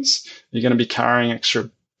suppose. You're going to be carrying extra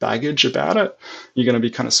baggage about it. You're going to be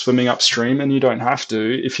kind of swimming upstream, and you don't have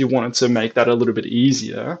to. If you wanted to make that a little bit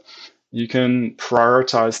easier, you can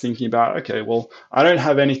prioritize thinking about, okay, well, I don't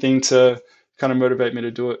have anything to kind of motivate me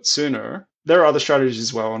to do it sooner. There are other strategies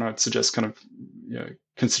as well, and I'd suggest kind of,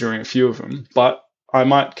 considering a few of them. But I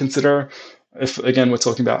might consider, if again we're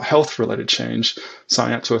talking about health-related change,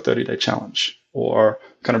 signing up to a 30-day challenge, or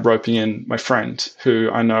kind of roping in my friend who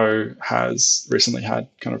I know has recently had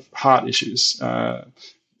kind of heart issues,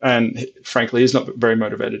 And frankly, he's not very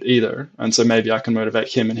motivated either. And so maybe I can motivate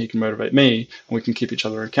him and he can motivate me, and we can keep each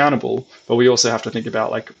other accountable. But we also have to think about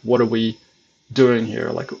like, what are we doing here?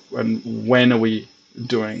 Like, and when are we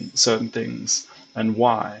doing certain things and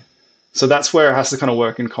why? So that's where it has to kind of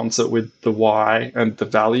work in concert with the why and the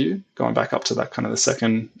value, going back up to that kind of the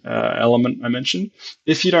second element I mentioned.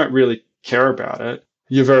 If you don't really care about it,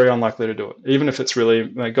 you're very unlikely to do it. Even if it's really,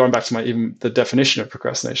 like, going back to even the definition of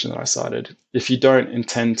procrastination that I cited, if you don't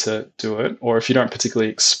intend to do it, or if you don't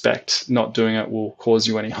particularly expect not doing it will cause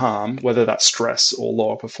you any harm, whether that's stress or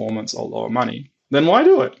lower performance or lower money, then why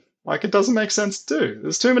do it? Like, it doesn't make sense to do.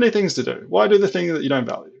 There's too many things to do. Why do the thing that you don't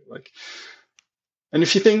value? Like, and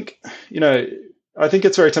if you think, I think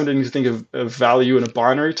it's very tempting to think of value in a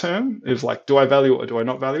binary term, of like, do I value it or do I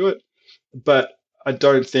not value it? But I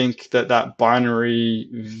don't think that binary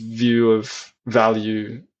view of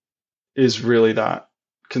value is really that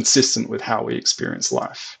consistent with how we experience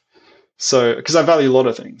life. So, because I value a lot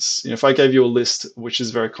of things. If I gave you a list, which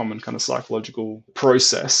is a very common kind of psychological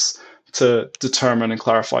process to determine and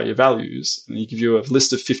clarify your values, and you give you a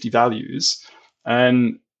list of 50 values,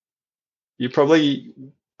 and you probably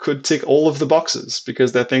could tick all of the boxes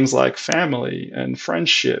because they're things like family and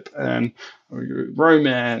friendship and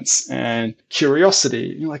romance and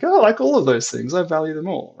curiosity. You're like, oh, I like all of those things. I value them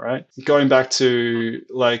all, right? Going back to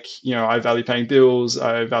like, I value paying bills.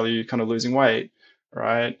 I value kind of losing weight,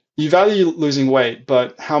 right? You value losing weight,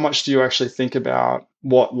 but how much do you actually think about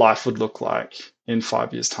what life would look like in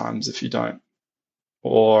 5 years' time if you don't?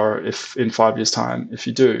 Or if in 5 years' time, if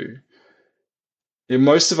you do?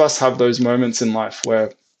 Most of us have those moments in life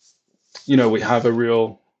where we have a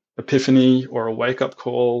real epiphany or a wake-up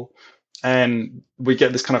call, and we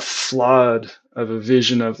get this kind of flood of a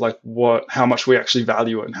vision of like how much we actually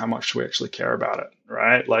value it and how much we actually care about it,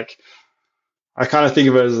 right? Like, I kind of think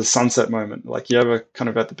of it as a sunset moment. Like, you ever kind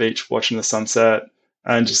of at the beach watching the sunset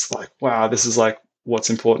and just like, wow, this is like what's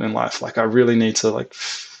important in life. Like, I really need to like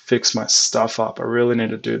fix my stuff up. I really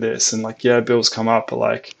need to do this. And like, yeah, bills come up, but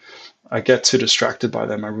like, I get too distracted by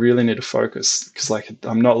them. I really need to focus because like,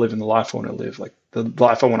 I'm not living the life I want to live. Like, the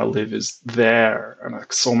life I want to live is there, and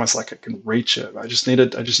it's almost like I can reach it. I just need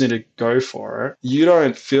to go for it. You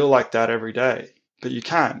don't feel like that every day, but you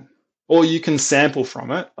can, or you can sample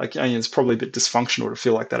from it. Like, it's probably a bit dysfunctional to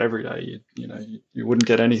feel like that every day. You wouldn't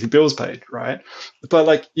get any bills paid, right? But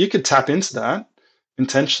like, you could tap into that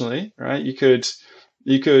intentionally, right? You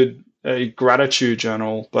could a gratitude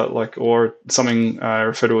journal, but like, or something I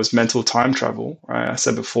refer to as mental time travel, right? I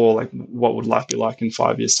said before, like, what would life be like in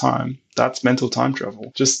 5 years' time? That's mental time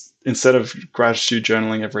travel. Just instead of gratitude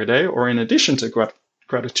journaling every day, or in addition to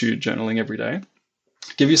gratitude journaling every day,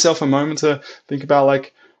 give yourself a moment to think about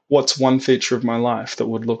like, what's one feature of my life that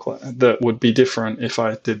would be different if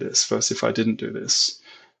I did this versus if I didn't do this,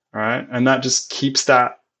 right? And that just keeps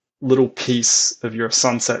that little piece of your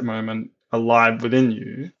sunset moment alive within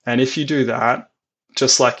you. And if you do that,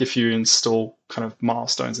 just like if you install kind of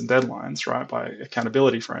milestones and deadlines, right, by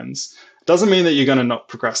accountability friends, doesn't mean that you're going to not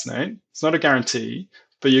procrastinate. It's not a guarantee,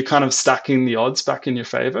 but you're kind of stacking the odds back in your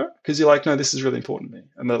favor because you're like, no, this is really important to me.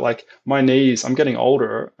 And that like, my knees, I'm getting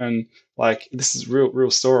older, and like, this is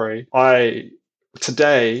real story.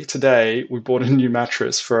 Today we bought a new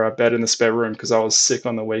mattress for our bed in the spare room because I was sick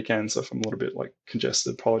on the weekend. So if I'm a little bit like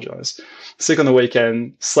congested, apologize. Sick on the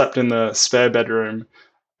weekend, slept in the spare bedroom,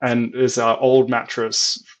 and it's our old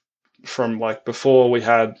mattress from like before we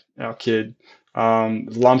had our kid,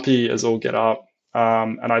 lumpy as all get up.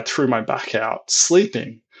 And I threw my back out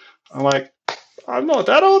sleeping. I'm like, I'm not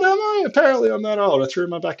that old, am I? Apparently I'm that old. I threw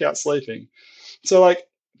my back out sleeping. So like,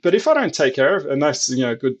 but if I don't take care of it, and that's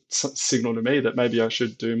a good signal to me that maybe I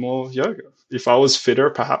should do more yoga. If I was fitter,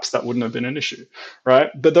 perhaps that wouldn't have been an issue, right?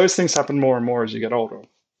 But those things happen more and more as you get older,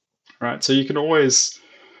 right? So you can always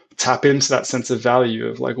tap into that sense of value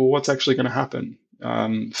of like, well, what's actually going to happen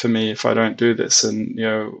for me if I don't do this? And,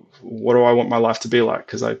 what do I want my life to be like?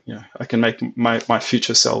 Because I can make my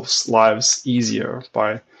future selves' lives easier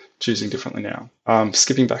by choosing differently now.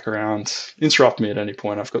 Skipping back around, interrupt me at any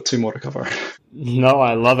point. I've got 2 more to cover. No,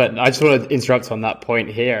 I love it. I just want to interrupt on that point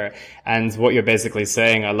here. And what you're basically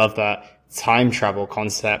saying, I love that time travel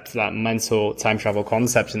concept, that mental time travel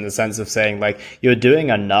concept, in the sense of saying like, you're doing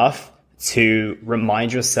enough to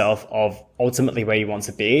remind yourself of ultimately where you want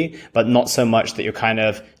to be, but not so much that you're kind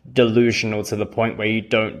of delusional to the point where you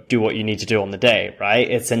don't do what you need to do on the day, right?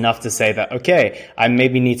 It's enough to say that, okay, I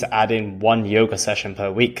maybe need to add in 1 yoga session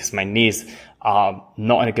per week because my knees are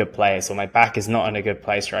not in a good place, or my back is not in a good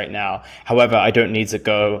place right now. However, I don't need to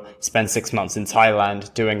go spend 6 months in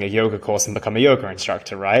Thailand doing a yoga course and become a yoga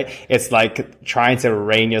instructor, right? It's like trying to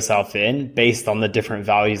rein yourself in based on the different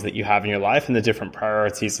values that you have in your life and the different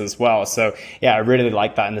priorities as well. So yeah, I really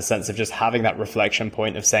like that in the sense of just having that reflection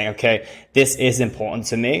point of saying, okay, this is important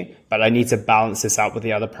to me, but I need to balance this out with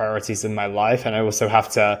the other priorities in my life. And I also have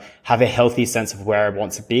to have a healthy sense of where I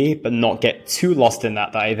want to be, but not get too lost in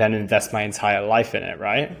that I then invest my entire life in it,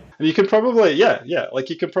 right? You can probably, like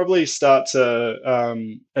you can probably start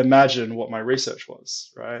to imagine what my research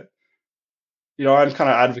was, right? I'm kind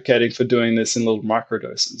of advocating for doing this in little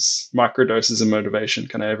microdoses of motivation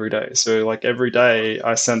kind of every day. So like every day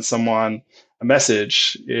I send someone a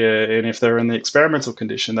message, and if they're in the experimental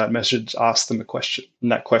condition, that message asks them a question.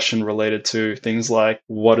 And that question related to things like,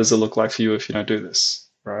 what does it look like for you if you don't do this,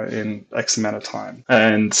 right, in X amount of time?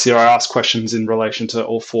 And I ask questions in relation to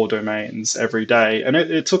all 4 domains every day. And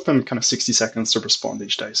it took them kind of 60 seconds to respond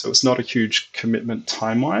each day. So it's not a huge commitment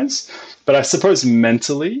time-wise. But I suppose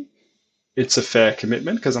mentally, it's a fair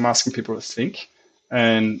commitment because I'm asking people to think,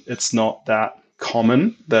 and it's not that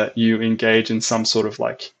common that you engage in some sort of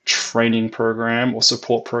like training program or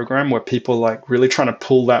support program where people like really trying to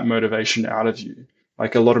pull that motivation out of you.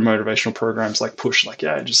 Like a lot of motivational programs like push like,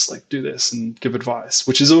 yeah, just like do this and give advice,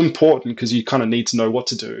 which is important because you kind of need to know what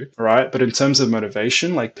to do, right? But in terms of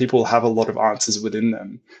motivation, like people have a lot of answers within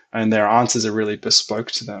them, and their answers are really bespoke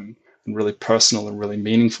to them and really personal and really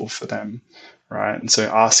meaningful for them. Right. And so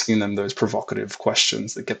asking them those provocative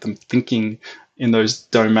questions that get them thinking in those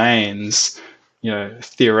domains,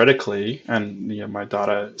 theoretically, and my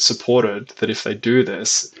data supported that if they do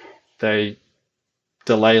this, they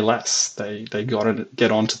delay less, they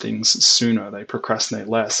get onto things sooner, they procrastinate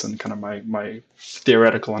less. And kind of my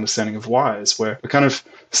theoretical understanding of why is where we're kind of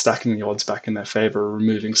stacking the odds back in their favor,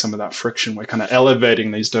 removing some of that friction. We're kind of elevating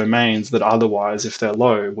these domains that otherwise, if they're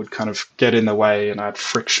low, would kind of get in the way and add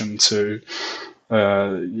friction to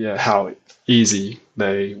how easy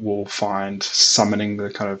they will find summoning the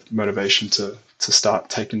kind of motivation to start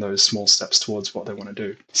taking those small steps towards what they want to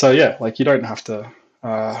do. So yeah, like you don't have to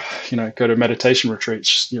go to meditation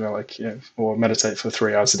retreats, or meditate for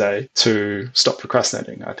 3 hours a day to stop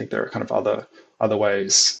procrastinating. I think there are kind of other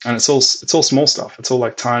ways, and it's all small stuff. It's all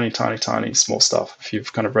like tiny small stuff. If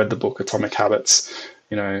you've kind of read the book Atomic Habits,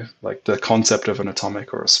 like the concept of an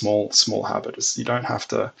atomic or a small habit is you don't have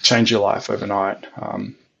to change your life overnight.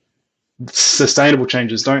 Sustainable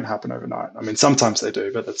changes don't happen overnight. I mean, sometimes they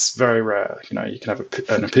do, but it's very rare. You can have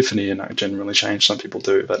an epiphany and genuinely change. Some people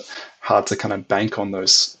do, but hard to kind of bank on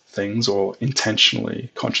those things or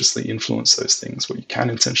intentionally, consciously influence those things. What you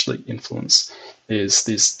can intentionally influence is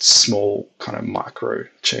these small kind of micro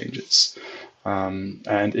changes.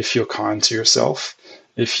 And if you're kind to yourself,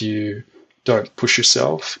 if you don't push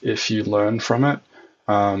yourself, if you learn from it,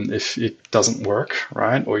 if it doesn't work,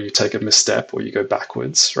 right, or you take a misstep or you go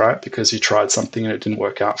backwards, right, because you tried something and it didn't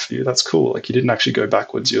work out for you, that's cool. Like you didn't actually go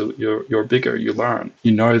backwards. You're bigger. You learn.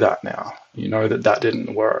 You know that now. You know that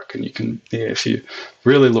didn't work, and you can, if you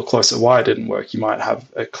really look close at why it didn't work, you might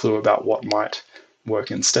have a clue about what might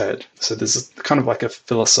work instead. So there's kind of like a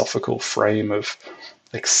philosophical frame of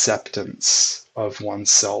acceptance of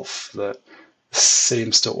oneself that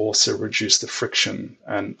seems to also reduce the friction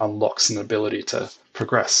and unlocks an ability to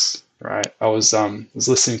progress, right? I was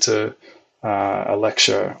listening to a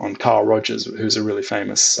lecture on Carl Rogers, who's a really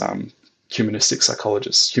famous humanistic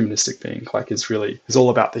psychologist. Humanistic being like is all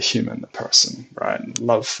about the human, the person, right? And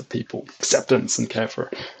love for people, acceptance and care for.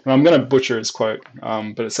 And I'm going to butcher his quote,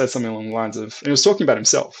 but it said something along the lines of, and he was talking about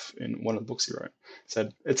himself in one of the books he wrote. He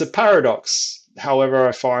said, it's a paradox. However,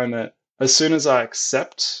 I find that as soon as I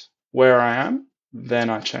accept where I am, then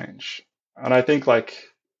I change. And I think like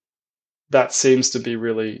that seems to be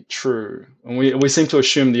really true. And we seem to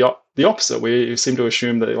assume the opposite. We seem to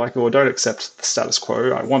assume that like, well, don't accept the status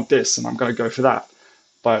quo. I want this and I'm going to go for that.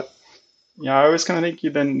 But I always kind of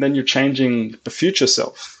think then you're changing the future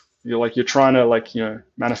self. You're trying to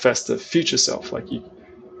manifest the future self. Like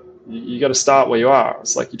you got to start where you are.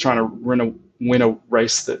 It's like you're trying to win a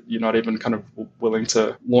race that you're not even kind of willing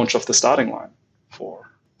to launch off the starting line for.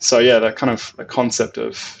 So yeah, that kind of a concept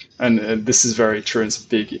of, and this is very true. It's a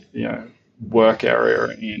big, work area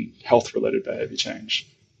in health-related behavior change,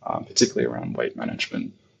 particularly around weight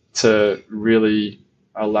management, to really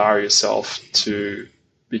allow yourself to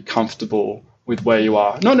be comfortable with where you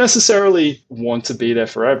are. Not necessarily want to be there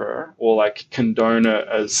forever or like condone it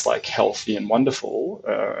as like healthy and wonderful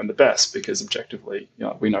and the best, because objectively,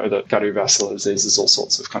 we know that cardiovascular disease is all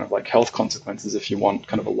sorts of kind of like health consequences if you want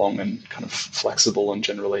kind of a long and kind of flexible and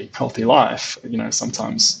generally healthy life.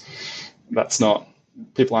 Sometimes that's not,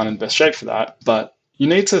 people aren't in the best shape for that. But you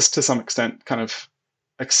need to some extent, kind of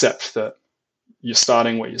accept that you're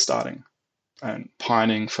starting where you're starting, and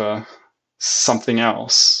pining for something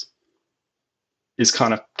else is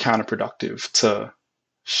kind of counterproductive to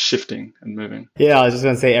shifting and moving. Yeah, I was just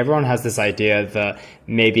going to say, everyone has this idea that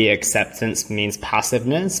maybe acceptance means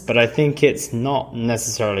passiveness, but I think it's not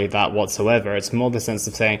necessarily that whatsoever. It's more the sense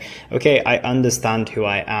of saying, okay, I understand who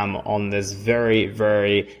I am on this very,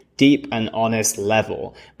 very deep and honest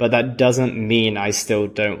level, but that doesn't mean I still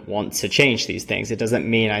don't want to change these things. It doesn't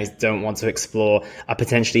mean I don't want to explore a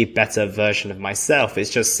potentially better version of myself.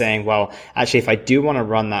 It's just saying, well, actually, if I do want to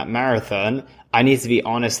run that marathon, I need to be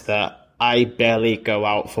honest that I barely go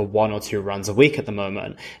out for 1 or 2 runs a week at the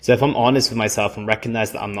moment. So if I'm honest with myself and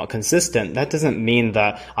recognize that I'm not consistent, that doesn't mean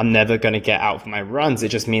that I'm never going to get out for my runs. It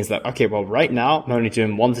just means that, okay, well, right now I'm only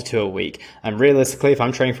doing 1 to 2 a week. And realistically, if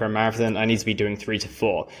I'm training for a marathon, I need to be doing 3 to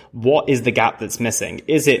 4. What is the gap that's missing?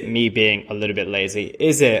 Is it me being a little bit lazy?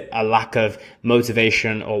 Is it a lack of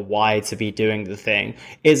motivation or why to be doing the thing?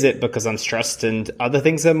 Is it because I'm stressed and other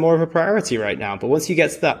things are more of a priority right now? But once you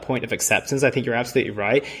get to that point of acceptance, I think you're absolutely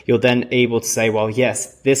right. You're then able to say, well,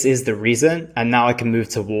 yes, this is the reason, and now I can move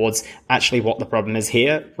towards actually what the problem is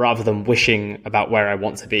here, rather than wishing about where I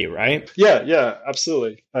want to be, right? Yeah,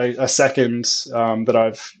 absolutely. A second that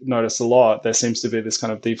I've noticed a lot, there seems to be this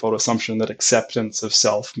kind of default assumption that acceptance of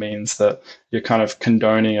self means that you're kind of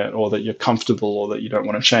condoning it, or that you're comfortable, or that you don't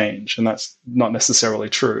want to change. And that's not necessarily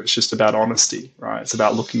true. It's just about honesty, right? It's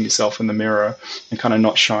about looking yourself in the mirror and kind of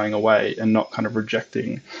not shying away and not kind of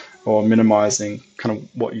rejecting or minimizing kind of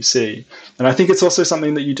what you see. And I think it's also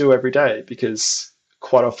something that you do every day, because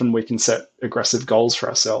quite often we can set aggressive goals for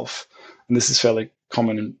ourselves. And this is fairly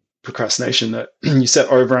common in procrastination, that you set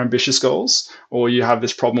over ambitious goals, or you have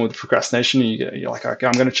this problem with procrastination, and you're like, okay,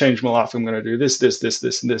 I'm going to change my life. I'm going to do this, and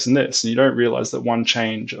this, and this. And you don't realize that one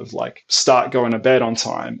change of like start going to bed on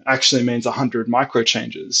time actually means 100 micro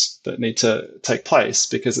changes that need to take place,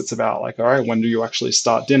 because it's about like, all right, when do you actually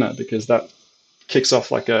start dinner? Because that kicks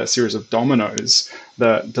off like a series of dominoes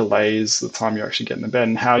that delays the time you're actually getting to bed.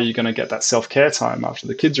 And how are you going to get that self-care time after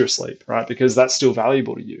the kids are asleep, right? Because that's still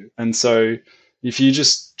valuable to you. And so if you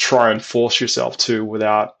just try and force yourself to,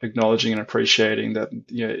 without acknowledging and appreciating that,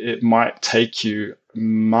 you know, it might take you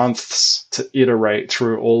months to iterate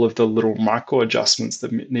through all of the little micro adjustments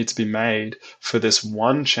that need to be made for this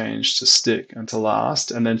one change to stick and to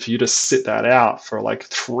last, and then for you to sit that out for like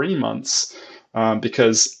 3 months,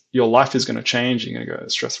 because your life is going to change. You're going to go a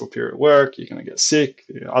stressful period at work. You're going to get sick.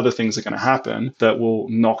 Other things are going to happen that will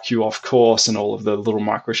knock you off course, and all of the little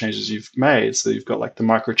micro changes you've made. So you've got like the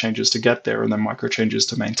micro changes to get there, and then micro changes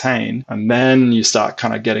to maintain. And then you start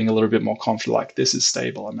kind of getting a little bit more confident, like this is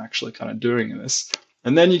stable. I'm actually kind of doing this.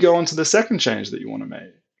 And then you go on to the second change that you want to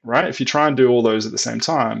make. Right? If you try and do all those at the same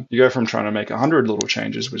time, you go from trying to make 100 little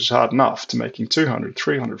changes, which is hard enough, to making 200,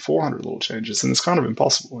 300, 400 little changes. And it's kind of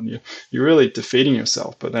impossible. And you're really defeating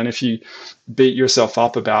yourself. But then if you beat yourself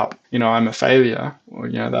up about, I'm a failure, or,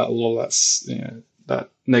 that's, that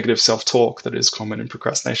negative self-talk that is common in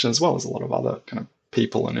procrastination, as well as a lot of other kind of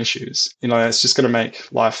people and issues, it's just going to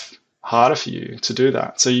make life harder for you to do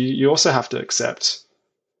that. So you also have to accept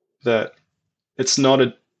that it's not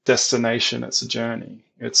a destination, it's a journey.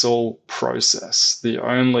 It's all process. The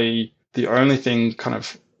only thing kind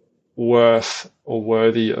of worth or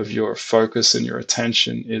worthy of your focus and your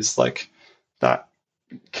attention is like that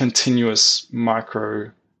continuous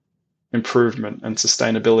micro improvement and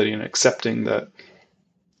sustainability, and accepting that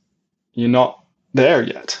you're not there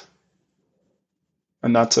yet.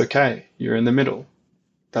 And that's okay. You're in the middle.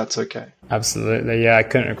 That's okay. Absolutely. Yeah, I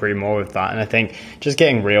couldn't agree more with that. And I think just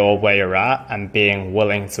getting real where you're at and being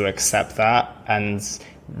willing to accept that, and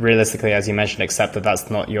realistically, as you mentioned, accept that that's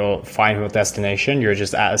not your final destination. You're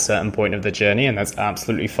just at a certain point of the journey, and that's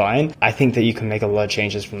absolutely fine. I think that you can make a lot of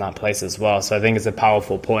changes from that place as well. So I think it's a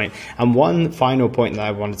powerful point. And one final point that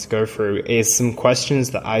I wanted to go through is some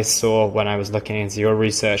questions that I saw when I was looking into your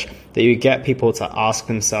research that you get people to ask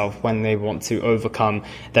themselves when they want to overcome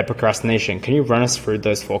their procrastination. Can you run us through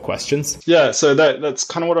those 4 questions? Yeah, so that's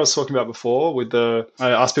kind of what I was talking about before with I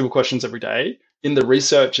ask people questions every day. In the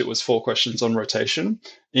research, it was 4 questions on rotation.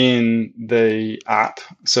 In the app,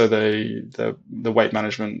 so the weight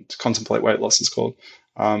management, Contemplate Weight Loss is called.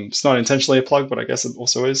 It's not intentionally a plug, but I guess it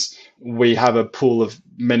also is. We have a pool of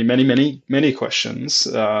many questions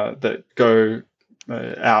that go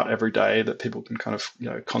out every day that people can kind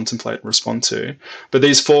of contemplate and respond to. But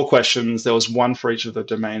these 4 questions, there was one for each of the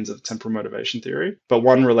domains of temporal motivation theory, but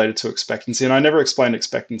one related to expectancy. And I never explained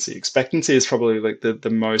expectancy. Expectancy is probably like the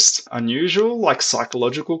most unusual, like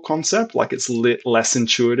psychological concept. Like it's less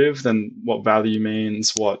intuitive than what value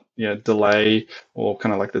means, what delay or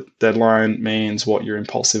kind of like the deadline means, what your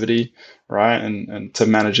impulsivity, right? And to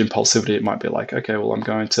manage impulsivity, it might be like, okay, well, I'm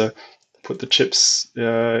going to put the chips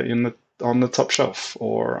on the top shelf,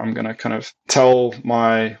 or I'm going to kind of tell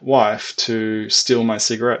my wife to steal my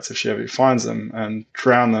cigarettes if she ever finds them and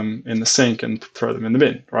drown them in the sink and throw them in the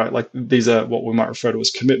bin, right? Like these are what we might refer to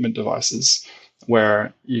as commitment devices,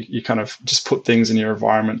 where you kind of just put things in your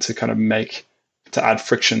environment to kind of to add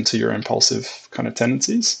friction to your impulsive kind of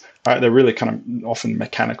tendencies. Right? They're really kind of often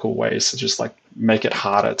mechanical ways to just like make it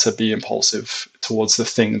harder to be impulsive towards the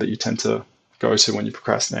thing that you tend to go to when you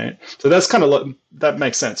procrastinate. So that's kind of that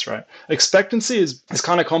makes sense, right? Expectancy is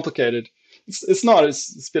kind of complicated. It's not.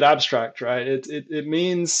 It's a bit abstract, right? It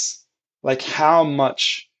means like how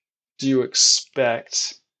much do you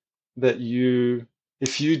expect that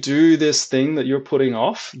if you do this thing that you're putting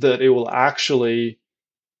off, that it will actually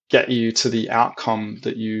get you to the outcome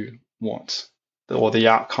that you want, or the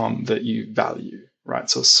outcome that you value. Right.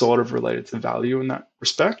 So it's sort of related to value in that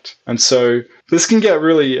respect. And so this can get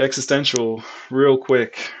really existential real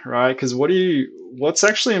quick, right? Because what's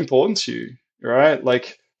actually important to you, right?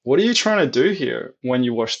 Like, what are you trying to do here when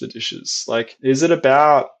you wash the dishes? Like, is it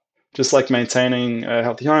about just like maintaining a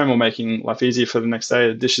healthy home or making life easier for the next day?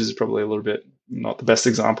 The dishes is probably a little bit not the best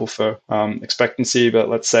example for expectancy, but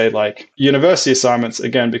let's say like university assignments,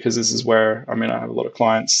 again, because this is where, I have a lot of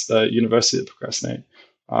clients, the university that procrastinate.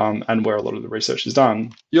 And where a lot of the research is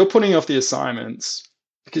done, you're putting off the assignments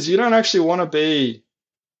because you don't actually want to be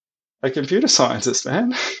a computer scientist,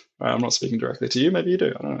 man. I'm not speaking directly to you. Maybe you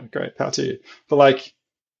do. I don't know. Great. Power to you. But like,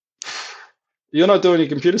 you're not doing a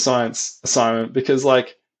computer science assignment because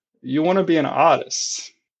like you want to be an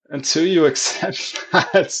artist. Until you accept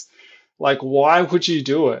that, like, why would you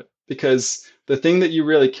do it? Because the thing that you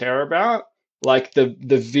really care about, like the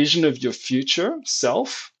vision of your future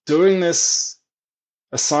self, doing this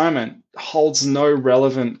assignment holds no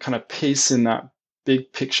relevant kind of piece in that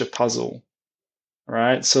big picture puzzle,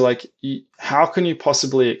 right? So like, how can you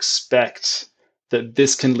possibly expect that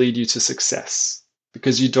this can lead you to success?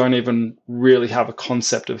 Because you don't even really have a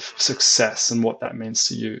concept of success and what that means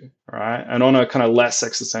to you, right? And on a kind of less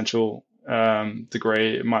existential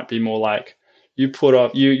degree, it might be more like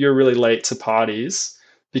you're really late to parties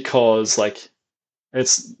because like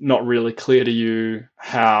it's not really clear to you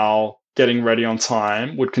how getting ready on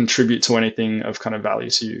time would contribute to anything of kind of value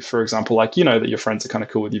to you. For example, like, that your friends are kind of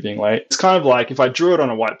cool with you being late. It's kind of like if I drew it on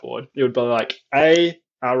a whiteboard, it would be like A,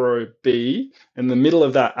 arrow, B. In the middle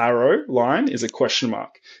of that arrow line is a question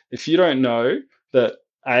mark. If you don't know that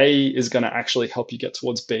A is going to actually help you get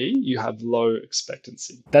towards B, you have low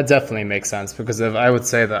expectancy. That definitely makes sense, because I would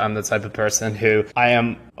say that I'm the type of person who I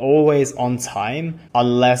am always on time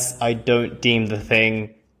unless I don't deem the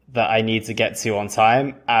thing that I need to get to on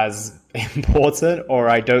time as important, or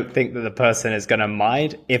I don't think that the person is going to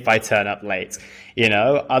mind if I turn up late.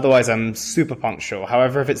 Otherwise I'm super punctual.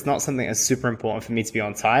 However, if it's not something that's super important for me to be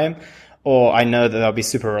on time, or I know that I'll be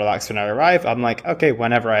super relaxed when I arrive, I'm like, okay,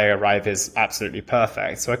 whenever I arrive is absolutely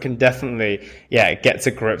perfect. So I can definitely, get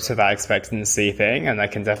to grips with that expectancy thing. And I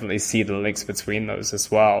can definitely see the links between those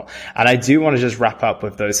as well. And I do want to just wrap up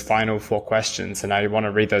with those final 4 questions. And I want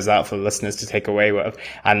to read those out for the listeners to take away with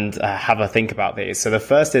and have a think about these. So the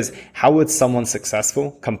first is, how would someone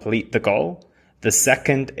successful complete the goal? The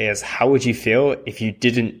second is, how would you feel if you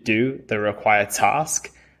didn't do the required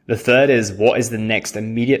task? The third is, what is the next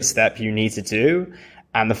immediate step you need to do?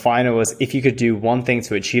 And the final is, if you could do one thing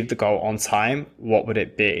to achieve the goal on time, what would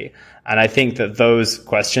it be? And I think that those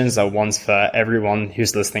questions are ones for everyone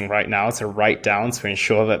who's listening right now to write down, to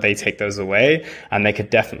ensure that they take those away, and they could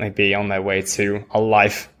definitely be on their way to a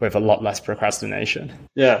life with a lot less procrastination.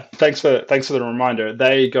 Yeah, thanks for the reminder.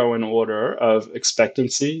 They go in order of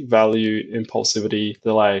expectancy, value, impulsivity,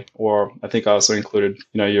 delay, or I think I also included,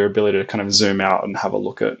 your ability to kind of zoom out and have a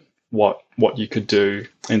look at what you could do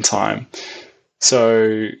in time.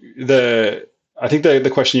 So I think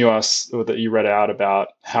the question you asked, or that you read out, about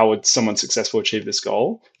how would someone successful achieve this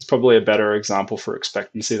goal, is probably a better example for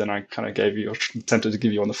expectancy than I kind of gave you or attempted to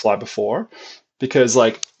give you on the fly before, because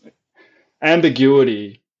like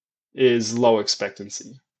ambiguity is low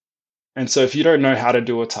expectancy. And so if you don't know how to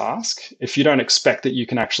do a task, if you don't expect that you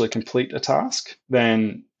can actually complete a task,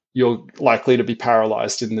 then you're likely to be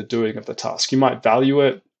paralyzed in the doing of the task. You might value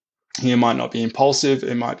it. You might not be impulsive.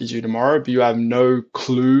 It might be due tomorrow, but you have no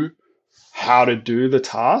clue how to do the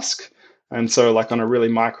task. And so like on a really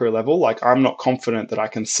micro level, like I'm not confident that I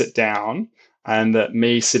can sit down and that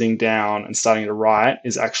me sitting down and starting to write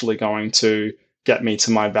is actually going to get me to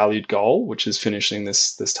my valued goal, which is finishing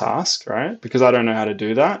this task, right? Because I don't know how to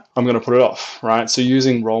do that, I'm going to put it off, right? So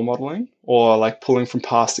using role modeling or like pulling from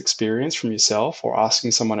past experience from yourself or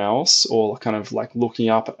asking someone else or kind of like looking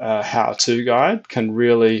up a how-to guide can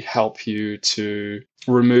really help you to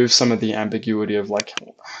remove some of the ambiguity of like,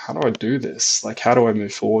 how do I do this? Like, how do I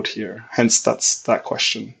move forward here? Hence, that's that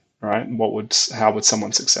question, right? How would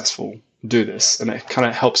someone successful do this? And it kind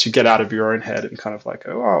of helps you get out of your own head and kind of like,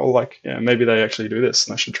 maybe they actually do this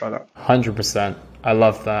and I should try that. 100%. I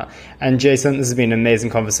love that. And Jason, this has been an amazing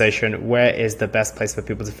conversation. Where is the best place for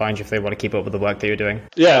people to find you if they want to keep up with the work that you're doing?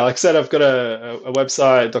 Yeah, like I said, I've got a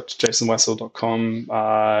website, drjasonwessel.com.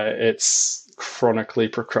 It's chronically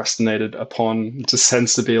procrastinated upon. It just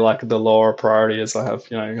tends to be like the lower priority as I have,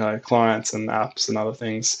 clients and apps and other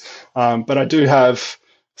things. But I do have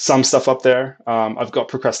some stuff up there. I've got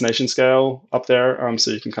procrastination scale up there,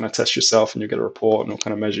 so you can kind of test yourself and you get a report and it'll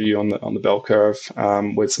kind of measure you on the bell curve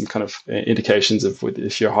with some kind of indications of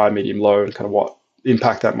if you're high, medium, low, and kind of what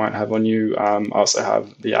impact that might have on you. I also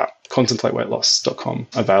have the app contemplateweightloss.com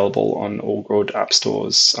available on all good app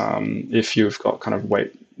stores. If you've got kind of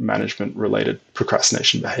weight management related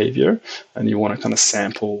procrastination behavior and you want to kind of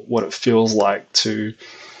sample what it feels like to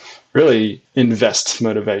really invest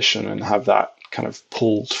motivation and have that kind of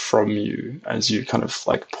pulled from you as you kind of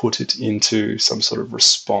like put it into some sort of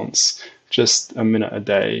response, just a minute a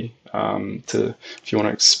day if you want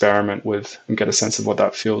to experiment with and get a sense of what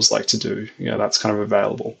that feels like to do. That's kind of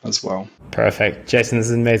available as well. Perfect. Jason, this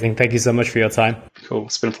is amazing. Thank you so much for your time. Cool.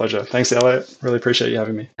 It's been a pleasure. Thanks, Elliot. Really appreciate you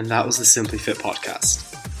having me. And that was the Simply Fit podcast.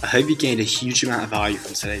 I hope you gained a huge amount of value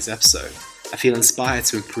from today's episode. I feel inspired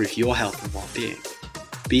to improve your health and well-being.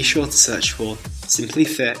 Be sure to search for Simply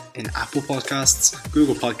Fit in Apple Podcasts,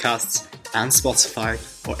 Google Podcasts, and Spotify,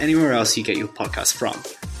 or anywhere else you get your podcast from.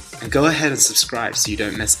 And go ahead and subscribe so you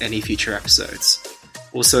don't miss any future episodes.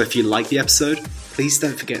 Also, if you like the episode, please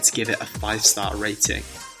don't forget to give it a 5-star rating.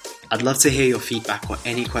 I'd love to hear your feedback or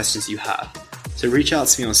any questions you have. So reach out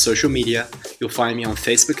to me on social media. You'll find me on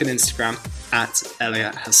Facebook and Instagram at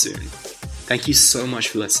Elliot Hassoun. Thank you so much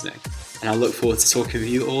for listening, and I look forward to talking with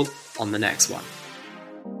you all on the next one.